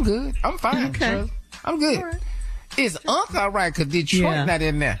Bowl. I'm good. I'm fine. Okay. Charlie. I'm good. Right. Is Unc all right? Because Detroit not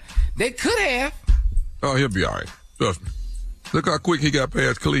in there. They could have. Oh, he'll be all right. Trust me. Look how quick he got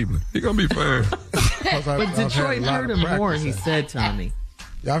past Cleveland. He going to be fine. But Detroit hurt him more, he said, Tommy.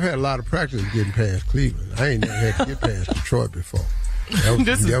 I've had a lot of practice getting past Cleveland. I ain't never had to get past Detroit before.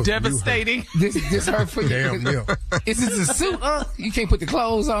 This is devastating. This hurt for you. Damn near. Is this a suit? You can't put the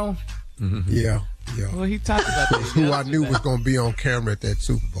clothes on. Yeah. Well, he talked about this. Who I knew was going to be on camera at that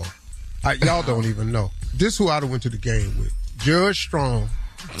Super Bowl. Y'all don't even know. This who I went to the game with. Judge Strong.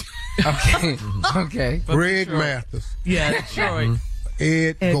 Okay. Greg Mathis. Yeah, Detroit.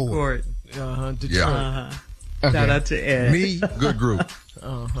 Ed Gordon. Detroit. Yeah. Shout out to Ed. Me. Good group.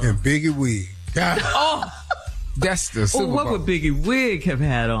 And Biggie Wig. God. That's the Super Bowl. What would Biggie Wig have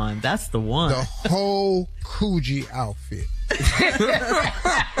had on? That's the one. The whole Coogee outfit.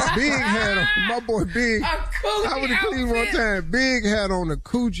 Big had on, my boy Big. I went to Cleveland one time. Big had on a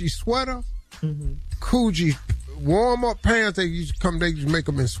Coogee sweater, Coogee warm-up pants. They used to make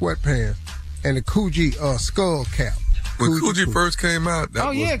them in sweatpants, and a Coogee skull cap. When Coogee first came out, that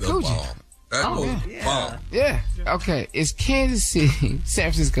was the Coogee. bomb. That was bomb. Yeah. Okay. It's Kansas City,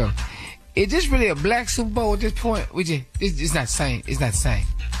 San Francisco. Is this really a black Super Bowl at this point? It's not the same. It's not the same.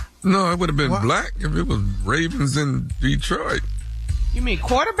 No, it would have been black if it was Ravens in Detroit. You mean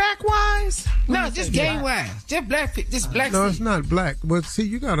quarterback-wise? No, just game-wise. Just black. No, it's not black. But see,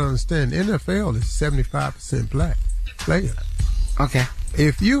 you got to understand, NFL is 75% black players. Okay.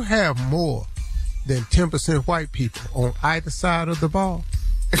 If you have more than 10% white people on either side of the ball,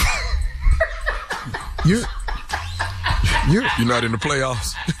 you're not in the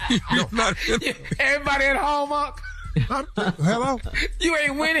playoffs. You're not in Everybody at home, Mark. Hello? You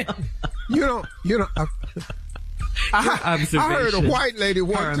ain't winning. You know. I heard a white lady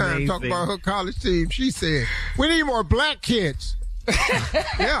one time talk about her college team. She said, "We need more black kids."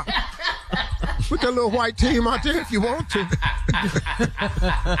 Yeah. Put that little white team out there if you want to.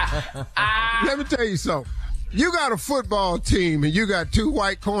 Let me tell you something. You got a football team and you got two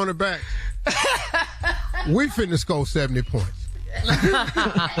white cornerbacks. We finna score 70 points.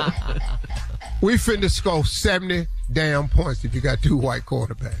 We finna score 70 damn points if you got two white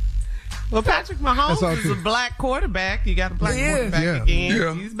quarterbacks. Well, Patrick Mahomes is a black quarterback. You got a black quarterback again.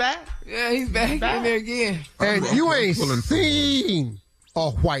 Yeah. He's back. Yeah, he's back in there again. And you ain't seen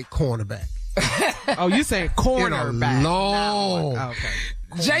a white cornerback. Oh, you saying cornerback? Long. Okay.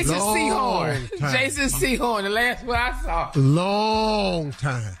 Jason Sehorn. Jason Sehorn, the last one I saw. Long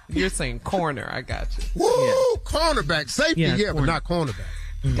time. You're saying corner. I got you. Woo! Cornerback. Safety, but not cornerback.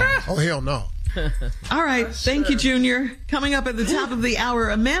 Oh, hell no. All right. Thank you, Junior. Coming up at the top of the hour,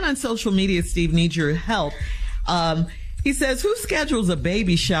 a man on social media, Steve, needs your help. He says, who schedules a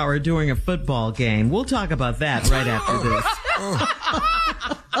baby shower during a football game? We'll talk about that right after this.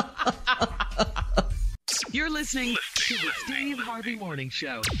 You're listening to the Steve Harvey Morning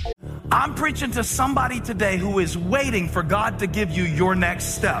Show. I'm preaching to somebody today who is waiting for God to give you your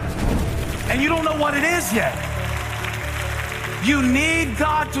next step. And you don't know what it is yet. You need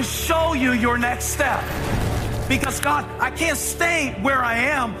God to show you your next step. Because God, I can't stay where I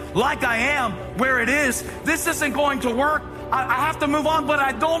am, like I am, where it is. This isn't going to work. I have to move on, but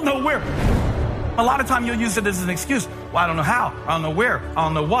I don't know where. A lot of time you'll use it as an excuse. Well, I don't know how. I don't know where. I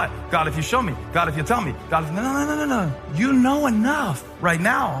don't know what. God, if you show me. God, if you tell me. God, if... No. You know enough right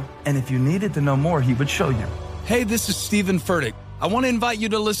now. And if you needed to know more, he would show you. Hey, this is Stephen Furtick. I want to invite you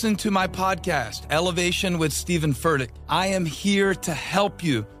to listen to my podcast, Elevation with Stephen Furtick. I am here to help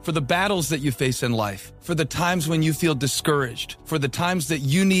you for the battles that you face in life, for the times when you feel discouraged, for the times that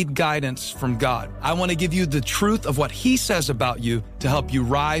you need guidance from God. I want to give you the truth of what He says about you to help you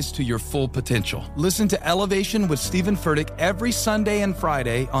rise to your full potential. Listen to Elevation with Stephen Furtick every Sunday and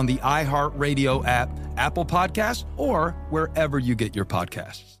Friday on the iHeartRadio app, Apple Podcasts, or wherever you get your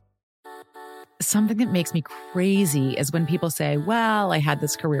podcasts. Something that makes me crazy is when people say, well, I had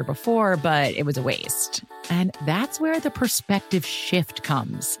this career before, but it was a waste. And that's where the perspective shift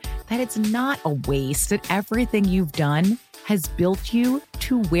comes, that it's not a waste, that everything you've done has built you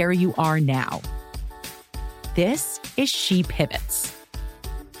to where you are now. This is She Pivots,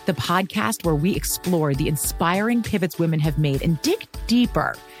 the podcast where we explore the inspiring pivots women have made and dig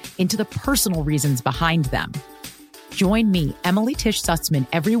deeper into the personal reasons behind them. Join me, Emily Tish Sussman,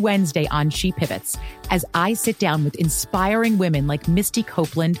 every Wednesday on She Pivots as I sit down with inspiring women like Misty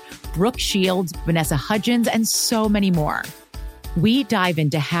Copeland, Brooke Shields, Vanessa Hudgens, and so many more. We dive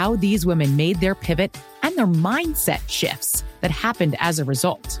into how these women made their pivot and their mindset shifts that happened as a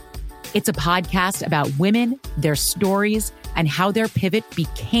result. It's a podcast about women, their stories, and how their pivot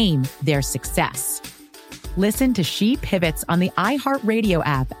became their success. Listen to She Pivots on the iHeartRadio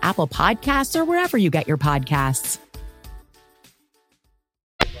app, Apple Podcasts, or wherever you get your podcasts.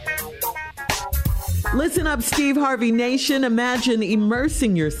 Listen up, Steve Harvey Nation. Imagine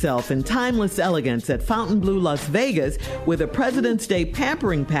immersing yourself in timeless elegance at Fontainebleau, Las Vegas with a President's Day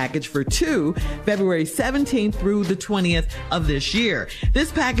pampering package for two, February 17th through the 20th of this year. This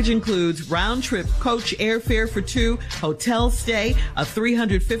package includes round-trip coach airfare for two, hotel stay, a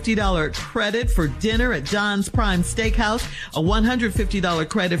 $350 credit for dinner at Don's Prime Steakhouse, a $150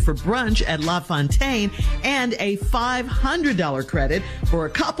 credit for brunch at La Fontaine, and a $500 credit for a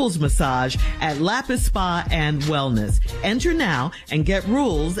couples massage at Lapis Spa and Wellness. Enter now and get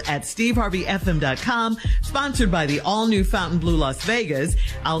rules at steveharveyfm.com, sponsored by the all-new Fontainebleau, Las Vegas.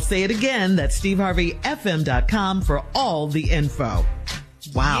 I'll say it again, that's steveharveyfm.com for all the info.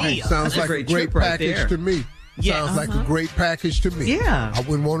 Wow. Yeah. Sounds like a great package to me. Sounds like a great package to me. Yeah. I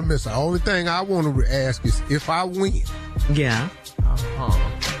wouldn't want to miss it. The only thing I want to ask is if I win. Yeah.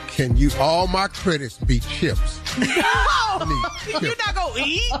 Can you all my credits be chips? No, you're not gonna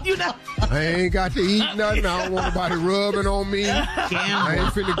eat. I ain't got to eat nothing. I don't want nobody rubbing on me. I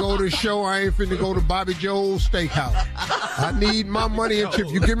ain't finna go to the show. I ain't finna go to Bobby Joe's Steakhouse. I need my money and chips.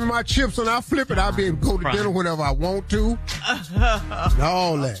 You give me my chips and I'll flip it. I'll be able to go to dinner whenever I want to. And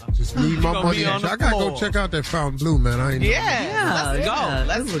all that. Just need my money. I gotta go check out that Fontainebleau, man. I ain't let's go.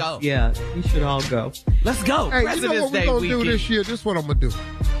 Let's go. Yeah, we should all go. Let's go. Hey, President's you know what Day we're gonna weekend. do this year? This is what I'm gonna do.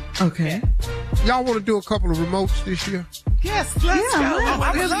 Okay. Y'all want to do a couple of remotes this year? Yes, let's go.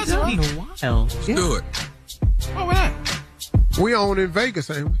 I would love to. in a while. Let's do it. What was that? We on in Vegas,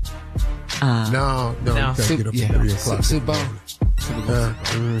 ain't we? No, you can't get up at 3 o'clock. Super Bowl.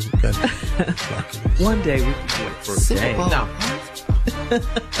 One day we can do it for a day.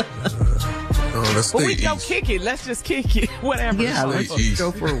 No, let's stay we don't east. kick it. Let's just kick it. Whatever. Yeah, let's just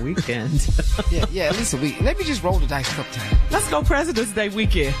go for a weekend. Yeah, at least a week. Let me just roll the dice a couple times. Let's go President's Day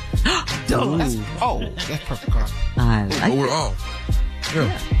weekend. That's perfect, Carl. I like We're it. off.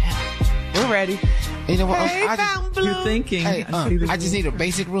 Yeah. We're ready. You know what? Hey, You're thinking. Hey, I just need a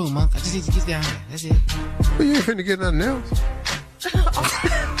basic room, Monk. I just need to get down there. That's it. Well, you ain't finna get nothing else.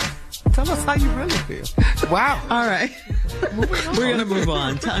 Tell us how you really feel. Wow. All right. We're going to move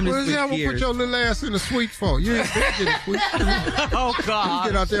on. Time to What is switch y'all gonna gears. put your little ass in the suite for? You ain't been getting sweet. Oh, God.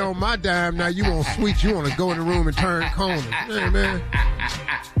 You get out there on my dime now. You want sweet. You want to go in the room and turn corners. Hey, man.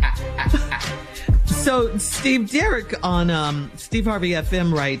 So, Steve, Derek on Steve Harvey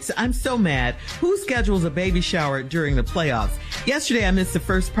FM writes, I'm so mad. Who schedules a baby shower during the playoffs? Yesterday, I missed the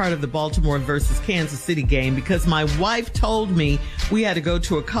first part of the Baltimore versus Kansas City game because my wife told me we had to go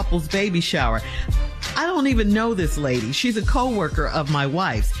to a couple's baby shower. I don't even know this lady. She's a coworker of my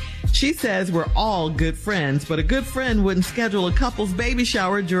wife's. She says we're all good friends, but a good friend wouldn't schedule a couple's baby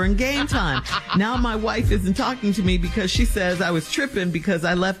shower during game time. Now my wife isn't talking to me because she says I was tripping because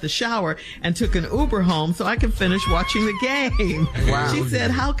I left the shower and took an Uber home so I can finish watching the game. Wow. She said,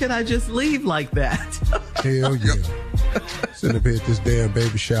 how could I just leave like that? Hell yeah. Sitting up here at this damn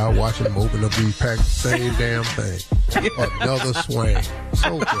baby shower, watching them open up these packs, same damn thing. Another swing.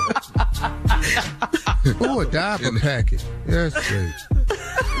 So good. Oh, a diaper package. That's great.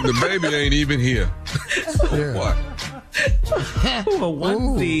 The baby ain't even here. So Yeah. what? Ooh, a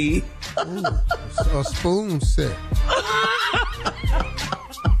onesie. Ooh, a spoon set.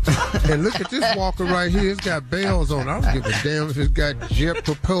 And look at this walker right here. It's got bells on it. I don't give a damn if it's got jet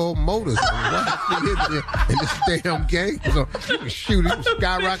propelled motors on it. Why in this damn game? So you can shoot it,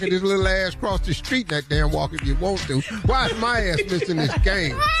 skyrocket this little ass across the street in that damn walk if you want to. Why is my ass missing this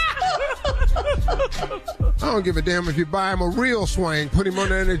game? I don't give a damn if you buy him a real swing, put him on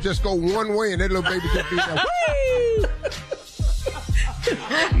there and it just go one way and that little baby just be like,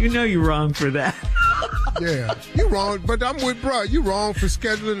 You know you're wrong for that. yeah, you wrong, but I'm with bro. You wrong for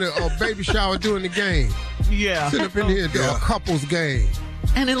scheduling a baby shower during the game. Yeah. Sit up in here and do a couple's game.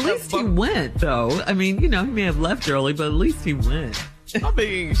 And at least he went, though. I mean, you know, he may have left early, but at least he went. I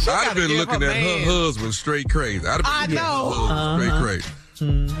mean, she I'd have gotta been give looking her at man. her husband straight crazy. I'd have been looking know. at her husband straight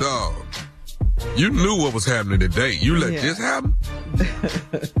crazy. Dog, you knew what was happening today. You let this happen?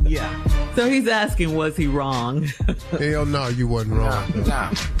 Yeah. So he's asking, was he wrong? Hell no, you wasn't wrong.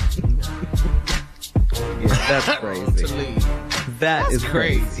 Nah. Yeah, that's crazy. That is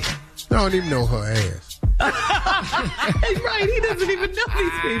crazy. I don't even know her ass. Right, he doesn't even know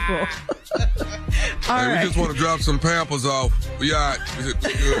these people. All Hey, right. we just want to drop some Pampers off. We all right.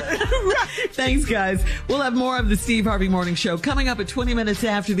 Thanks, guys. We'll have more of the Steve Harvey Morning Show coming up at 20 minutes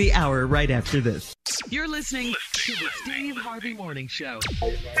after the hour, right after this. You're listening to the Steve Harvey Morning Show.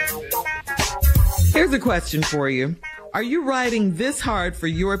 Here's a question for you. Are you riding this hard for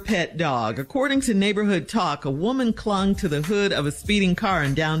your pet dog? According to Neighborhood Talk, a woman clung to the hood of a speeding car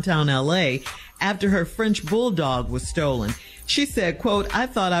in downtown L.A. after her French bulldog was stolen. She said, quote, "I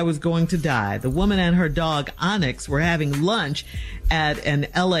thought I was going to die. The woman and her dog, Onyx, were having lunch at an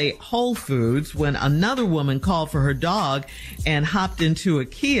LA Whole Foods when another woman called for her dog and hopped into a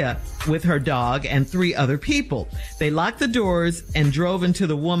Kia with her dog and 3 other people. They locked the doors and drove into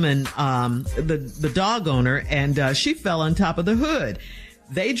the woman, the dog owner, and she fell on top of the hood.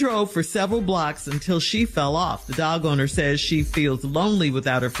 They drove for several blocks until she fell off. The dog owner says she feels lonely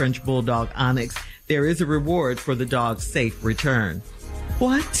without her French bulldog, Onyx. There is a reward for the dog's safe return."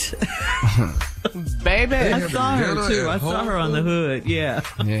 What? Baby. I saw her too. I saw her on the hood. Yeah.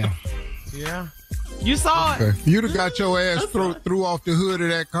 Yeah. You saw it. You'd have got your ass threw off the hood of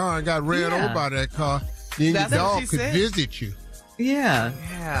that car and got ran over by that car. Then your dog could visit you. Yeah.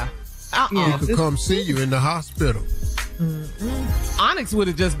 Yeah. He could come see you in the hospital. Mm-hmm. Onyx would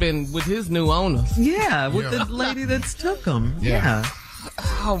have just been with his new owners. Yeah, with the lady that's took him. Yeah.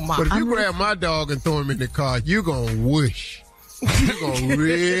 Oh my! But if you grab my dog and throw him in the car, you gonna wish. You gonna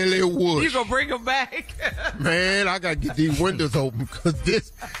really wish. You gonna bring him back? Man, I gotta get these windows open because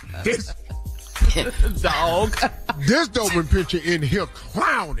this dog. This Doberman picture in here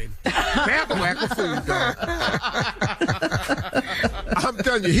clowning. Whack a food dog. I'm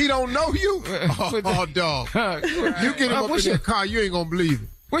telling you, he don't know you. Oh, dog. You get him up in that car, you ain't gonna believe it.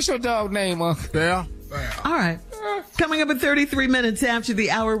 What's your dog name, Uncle? Bear. All right. Coming up at 33 minutes after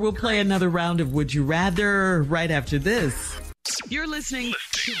the hour, we'll play another round of Would You Rather right after this. You're listening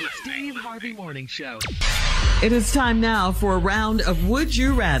to the Steve Harvey Morning Show. It is time now for a round of Would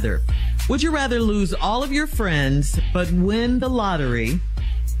You Rather. Would you rather lose all of your friends but win the lottery?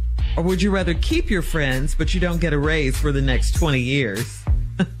 Or would you rather keep your friends but you don't get a raise for the next 20 years?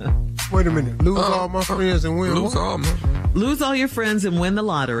 Wait a minute. Lose all my friends and win Lose all your friends and win the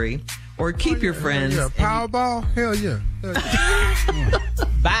lottery. Or keep your friends. Yeah, Powerball? Hell yeah.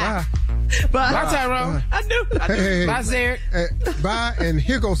 Bye. Bye, Tyrone. I knew. Bye, Zeric. Bye, and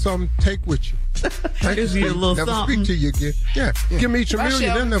here goes something to take with you. Here's you a little never something. Speak to you again. Yeah. Give me each a Bye,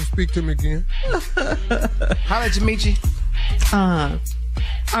 million, then never speak to me again. Holla at you, Michi.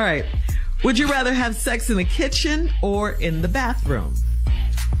 All right. Would you rather have sex in the kitchen or in the bathroom?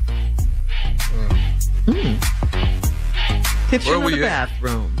 Kitchen or the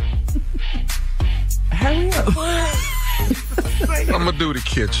bathroom? Hurry up. I'm gonna do the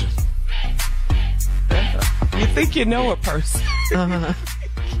kitchen. You think you know a person.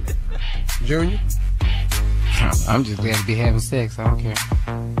 Junior? I'm just glad to be having sex. I don't care.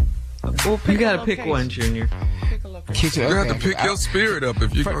 You gotta pick one, Junior. Kitchen. You have to pick your spirit up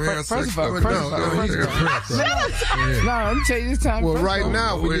if you're gonna have sex. No, let me tell you this time. Well, right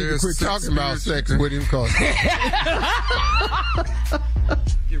now, we need to quit talking about sex with him, cause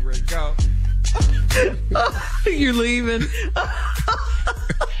Get ready to go. You leaving?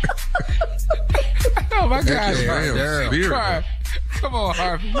 Oh my God! Spirit. Come on,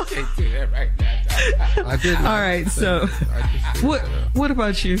 Harvey. You can't do that right now. I didn't. All right. So, what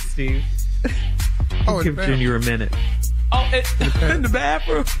about you, Steve? Give Junior a minute. Oh, in the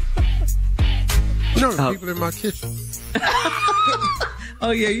bathroom. No, people in my kitchen.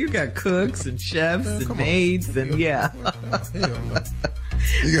 Oh yeah, you got cooks and chefs and maids and yeah.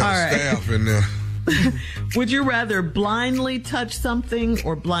 You got staff in there. Would you rather blindly touch something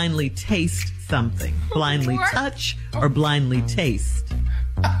or blindly taste something? Blindly touch or blindly taste?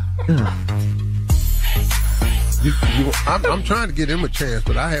 I'm trying to get him a chance,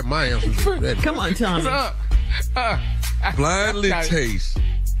 but I have my answers ready. Come on, Tommy. Blindly taste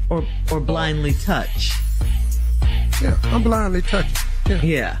or blindly touch? Yeah, I'm blindly touching.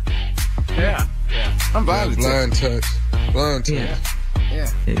 Yeah. I'm blind touch. Blind touch. Yeah.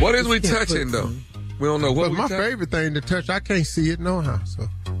 What is we touching though? We don't know what. But my favorite thing to touch, I can't see it no how. So.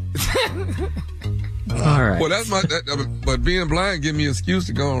 All right. Well, that's but being blind give me an excuse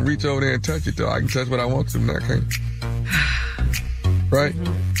to go and reach over there and touch it till I can touch what I want to. Now I can't. Right?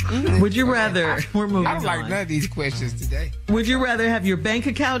 Would you rather? We're moving on. I don't like none of these questions today. Would you rather have your bank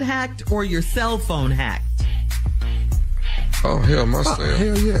account hacked or your cell phone hacked? Oh hell, my cell.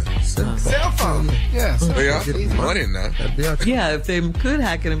 Hell yeah. Cell phone. Yeah. Yeah, I put money in that. Yeah, if they could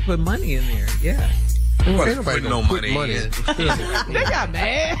hack it and put money in there. Yeah. Nobody put no money in. They got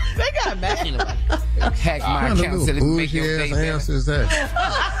mad. Hack my account so they make your face better. Answers that.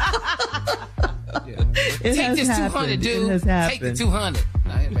 Take this 200, dude. Take the 200.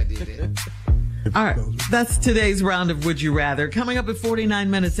 No, everybody did that. All right, that's today's round of Would You Rather. Coming up at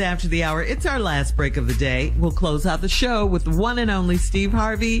 49 minutes after the hour, it's our last break of the day. We'll close out the show with the one and only Steve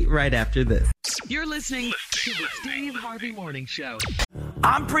Harvey right after this. You're listening to the Steve Harvey Morning Show.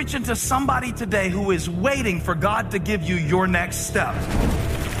 I'm preaching to somebody today who is waiting for God to give you your next step.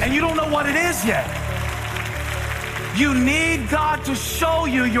 and you don't know what it is yet. You need God to show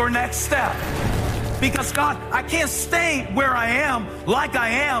you your next step. Because God, I can't stay where I am, like I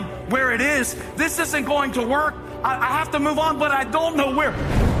am, where it is. This isn't going to work. I have to move on, but I don't know where.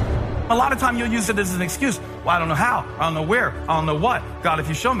 A lot of time you'll use it as an excuse. Well, I don't know how. I don't know where. I don't know what. God, if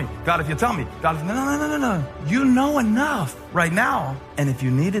you show me. God, if you tell me. God, if... No. You know enough right now. And if you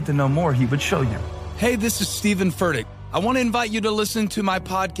needed to know more, he would show you. Hey, this is Stephen Furtick. I want to invite you to listen to my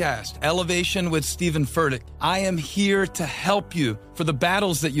podcast, Elevation with Stephen Furtick. I am here to help you for the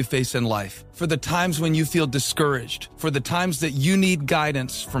battles that you face in life, for the times when you feel discouraged, for the times that you need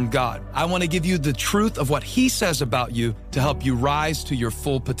guidance from God. I want to give you the truth of what he says about you to help you rise to your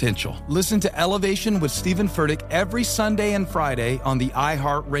full potential. Listen to Elevation with Stephen Furtick every Sunday and Friday on the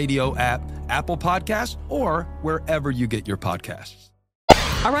iHeartRadio app, Apple Podcasts, or wherever you get your podcasts.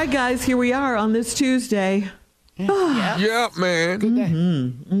 All right, guys, here we are on this Tuesday. Yeah, man. Good day.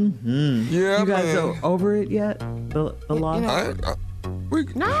 Yeah, you guys man. are over it yet? The loss?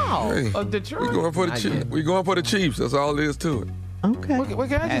 Detroit. We going for the Chiefs. We going for the Chiefs. That's all there is to it. Okay. Well,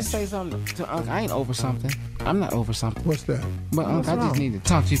 can I just say something to Unc? I ain't over something. I'm not over something. What's that? But Unc, What's I just wrong? need to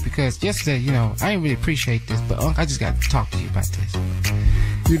talk to you because yesterday, I didn't really appreciate this, but Unc, I just got to talk to you about this.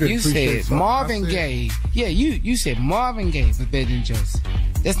 You said Marvin Gaye. Yeah, you said Marvin Gaye was better than Joseph.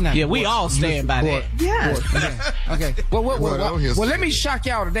 That's not. Yeah, we all stand by that. Yes. Okay. Well, let me shock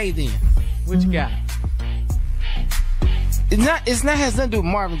y'all today then. What you got? It's not has nothing to do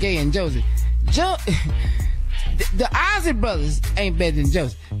with Marvin Gaye and Joseph. The Ozzy brothers ain't better than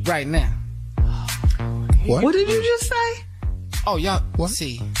Joseph right now. What did you just say? Oh, y'all. What?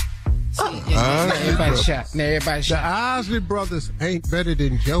 See, now everybody shot. The Isley brothers ain't better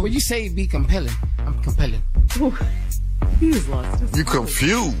than Joe. Well, you say be compelling. I'm compelling. He's lost his You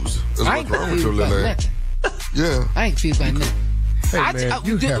confused. That's I what's ain't wrong with your confused little by ass. nothing. Yeah. I ain't confused by nothing. Hey,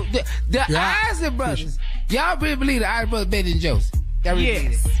 man, The Isley brothers. Y'all really believe the Isley brothers better than Joseph? Y'all really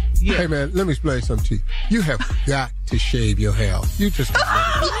believe it? Yeah. Hey, man, let me explain something to you. You have got to shave your hair. You just...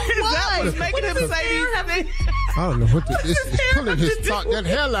 That was making him say these things. I don't know what it's pulling his thought. That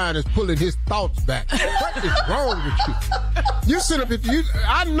hairline is pulling his thoughts back. What is wrong with you? You sit up at you.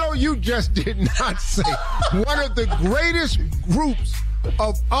 I know you just did not say one of the greatest groups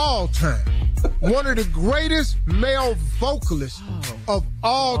of all time. One of the greatest male vocalists of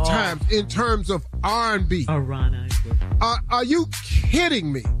all time in terms of R&B. Ron Isley. Are you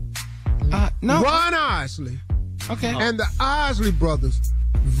kidding me? No. Ron Isley. Okay. And the Isley brothers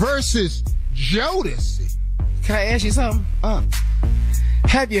versus Jodeci. Can I ask you something?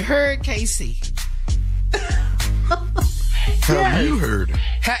 Have you heard KC? Have you heard?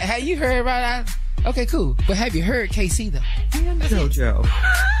 Have you heard about that? Okay, cool. But have you heard KC though? JoJo.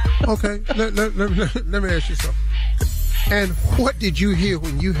 Okay, let me ask you something. And what did you hear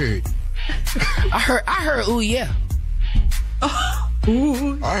when you heard? I heard. Ooh yeah.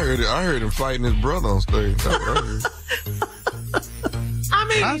 Ooh. I heard him fighting his brother on stage. That's what I heard. I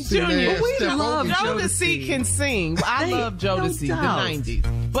mean, Junior, we love Jodeci can sing. I love Jodeci, no doubt. the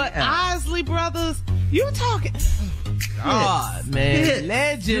 90s. But Isley Brothers, you talking... God, man. Hit.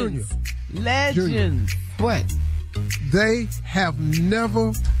 Legends. Junior. Legends. What? They have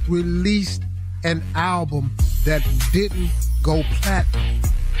never released an album that didn't go platinum.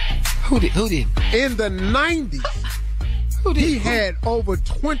 Who did? In the 90s, he had over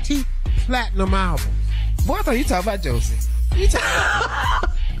 20 platinum albums. Boy, I thought you talking about Joseph. You talking about...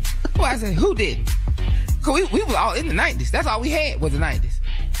 Well, I said, who didn't? Cause we was all in the 90s. That's all we had was the 90s.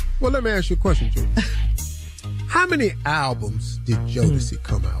 Well, let me ask you a question, Joe. How many albums did Jodeci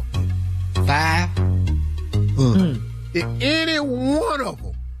come out with? 5. Any one of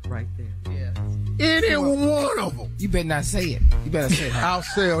them. Right there. Yeah. Any one of them. You better not say it. You better say it.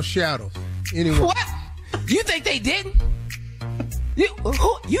 Outsell Shadows. Anyone. What? You think they didn't? You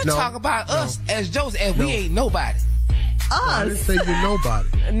No. talk about us as Joseph and we ain't nobody. I didn't say you're nobody.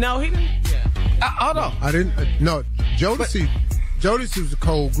 No, he didn't. Yeah. Hold on. I didn't. No, Jodeci was a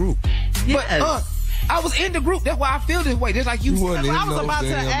cold group. But I was in the group. That's why I feel this way. Just like you. I was about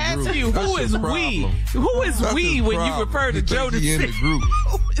to ask you, who is we? Who is we when you refer to Jodeci? In the group.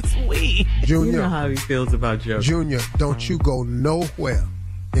 Who is we? Junior, You know how he feels about JoJo. Junior, don't you go nowhere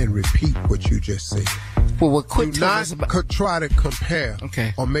and repeat what you just said. Well, quit Do telling not us about... try to compare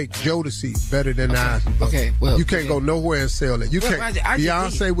or make Jodeci better than Isley. Okay, well, you can't go nowhere and sell it. You Well, can't. I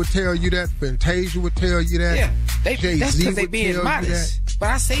Beyonce would tell you that. Fantasia would tell you that. Yeah, that's Jay-Z because they would being tell modest. you that. But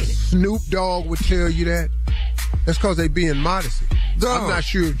I say it. Snoop Dogg would tell you that. That's because they being modesty. Dog. I'm not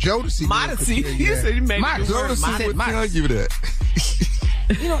sure if Jodeci Modesty. would tell you You that. said you made Modest. the word Jodeci modest. would tell you that.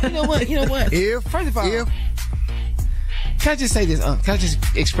 You know what? If First of all, Can I just say this? Can I just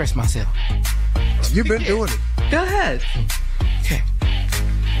express myself? You've been doing it. Go ahead. Okay.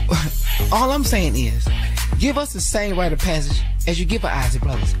 All I'm saying is, give us the same rite of passage as you give our Isley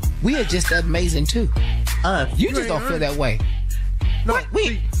Brothers. We are just amazing too. You just don't feel that way. No, what?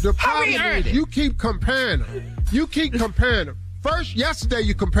 The problem is you keep comparing them. First, yesterday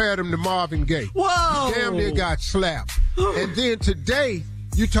you compared them to Marvin Gaye. Whoa! You damn near got slapped. And then today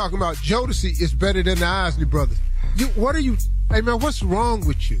you talking about Jodeci is better than the Isley Brothers. Hey man, what's wrong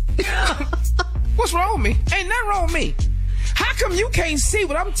with you? What's wrong with me? Ain't nothing wrong with me. How come you can't see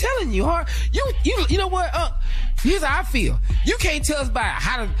what I'm telling you, huh? You know what? Here's how I feel. You can't tell us about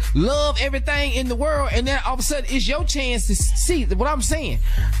how to love everything in the world, and then all of a sudden it's your chance to see what I'm saying.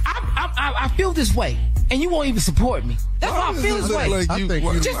 I feel this way, and you won't even support me. That's why I feel this way.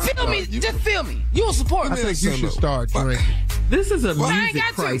 Just feel me. You will support me. I think you should start drinking. This is a music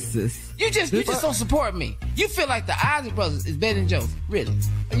crisis. You just don't support me. You feel like the Isley Brothers is better than Joseph. Really?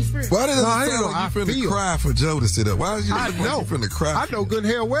 Are you serious? Why does it sound like you finna cry for Jodeci though? Why is you finna cry? I know good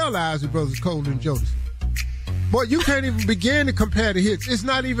and hell well the Isley Brothers colder than Jodeci. Boy, you can't even begin to compare the hits. It's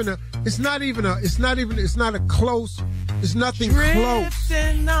not a close. It's nothing close.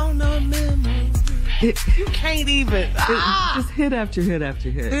 On a memory. You can't even. Just hit after hit after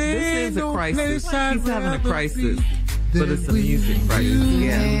hit. This is a crisis. He's having a crisis. But it's a music crisis.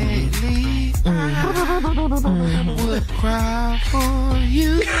 Yeah. Would cry for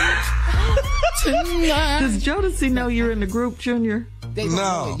you tonight. Does Jodeci know you're in the group, Junior?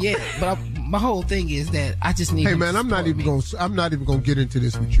 No. Yeah, but my whole thing is that I just need. Hey man, I'm not even gonna get into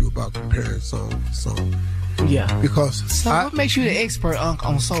this with you about comparing song to song. Yeah. Because what makes you the expert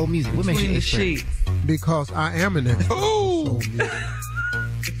on soul music? What makes you the expert? Because I am an expert on soul music.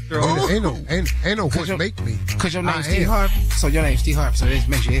 Ain't no what make me. Cause your name's Steve Harvey. So your name's Steve Harvey. So this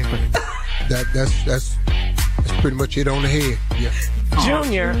makes you expert. That's pretty much it on the head. Yeah.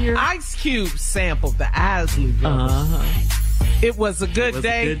 Junior, Ice Cube sampled the Isley Brothers. It was a good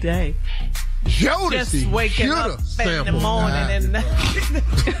day. Jodeci just waking up in the morning and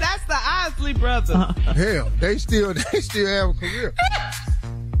that's the Isley Brothers. Hell, they still have a career.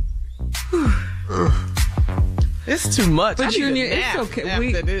 It's too much. But Junior, it's okay.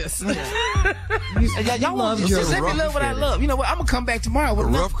 After this. Y'all want to just let me love what I love. You know what? I'm gonna come back tomorrow with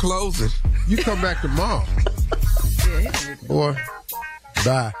rough closing. You come back tomorrow. Boy,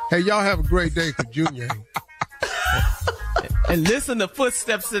 bye. Hey, y'all have a great day for Junior. And listen to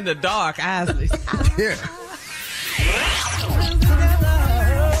footsteps in the dark, Isley. Yeah.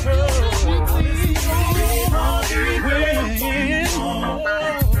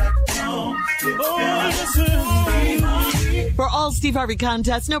 For all Steve Harvey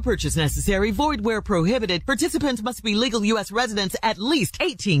contests, no purchase necessary, void where prohibited. Participants must be legal U.S. residents at least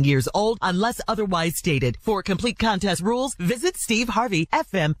 18 years old unless otherwise stated. For complete contest rules, visit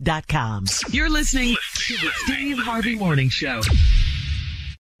SteveHarveyFM.com. You're listening to the Steve Harvey Morning Show.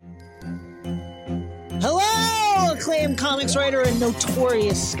 Hello, acclaimed comics writer and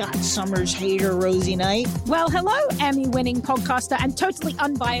notorious Scott Summers hater, Rosie Knight. Well, hello, Emmy-winning podcaster and totally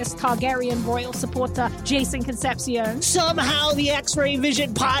unbiased Targaryen royal supporter, Jason Concepcion. Somehow the X-Ray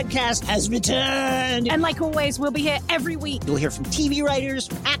Vision podcast has returned. And like always, we'll be here every week. You'll hear from TV writers,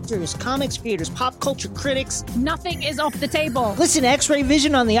 actors, comics creators, pop culture critics. Nothing is off the table. Listen to X-Ray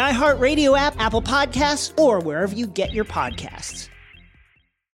Vision on the iHeartRadio app, Apple Podcasts, or wherever you get your podcasts.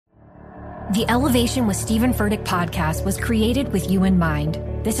 The Elevation with Stephen Furtick podcast was created with you in mind.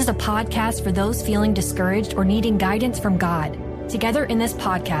 This is a podcast for those feeling discouraged or needing guidance from God. Together in this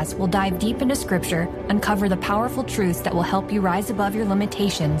podcast, we'll dive deep into scripture, uncover the powerful truths that will help you rise above your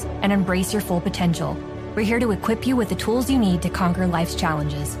limitations and embrace your full potential. We're here to equip you with the tools you need to conquer life's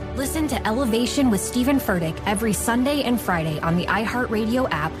challenges. Listen to Elevation with Stephen Furtick every Sunday and Friday on the iHeartRadio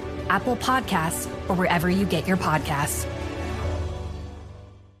app, Apple Podcasts, or wherever you get your podcasts.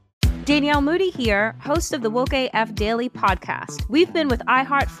 Danielle Moody here, host of the Woke AF Daily podcast. We've been with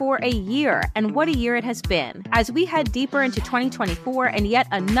iHeart for a year, and what a year it has been. As we head deeper into 2024 and yet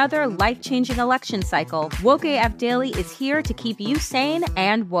another life-changing election cycle, Woke AF Daily is here to keep you sane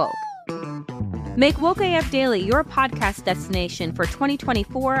and woke. Make Woke AF Daily your podcast destination for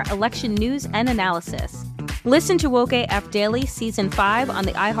 2024 election news and analysis. Listen to Woke AF Daily Season 5 on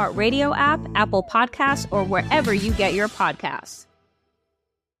the iHeartRadio app, Apple Podcasts, or wherever you get your podcasts.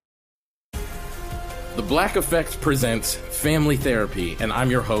 The Black Effect presents Family Therapy, and I'm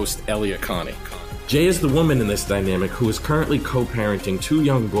your host, Elliot Connie. Jay is the woman in this dynamic who is currently co-parenting 2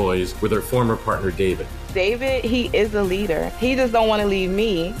 young boys with her former partner, David. David, he is a leader. He just don't want to leave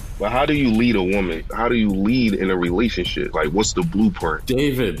me. But how do you lead a woman? How do you lead in a relationship? Like, what's the blueprint?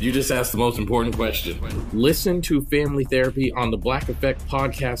 David, you just asked the most important question. Listen to Family Therapy on the Black Effect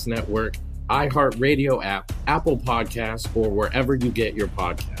Podcast Network, iHeartRadio app, Apple Podcasts, or wherever you get your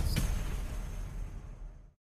podcasts.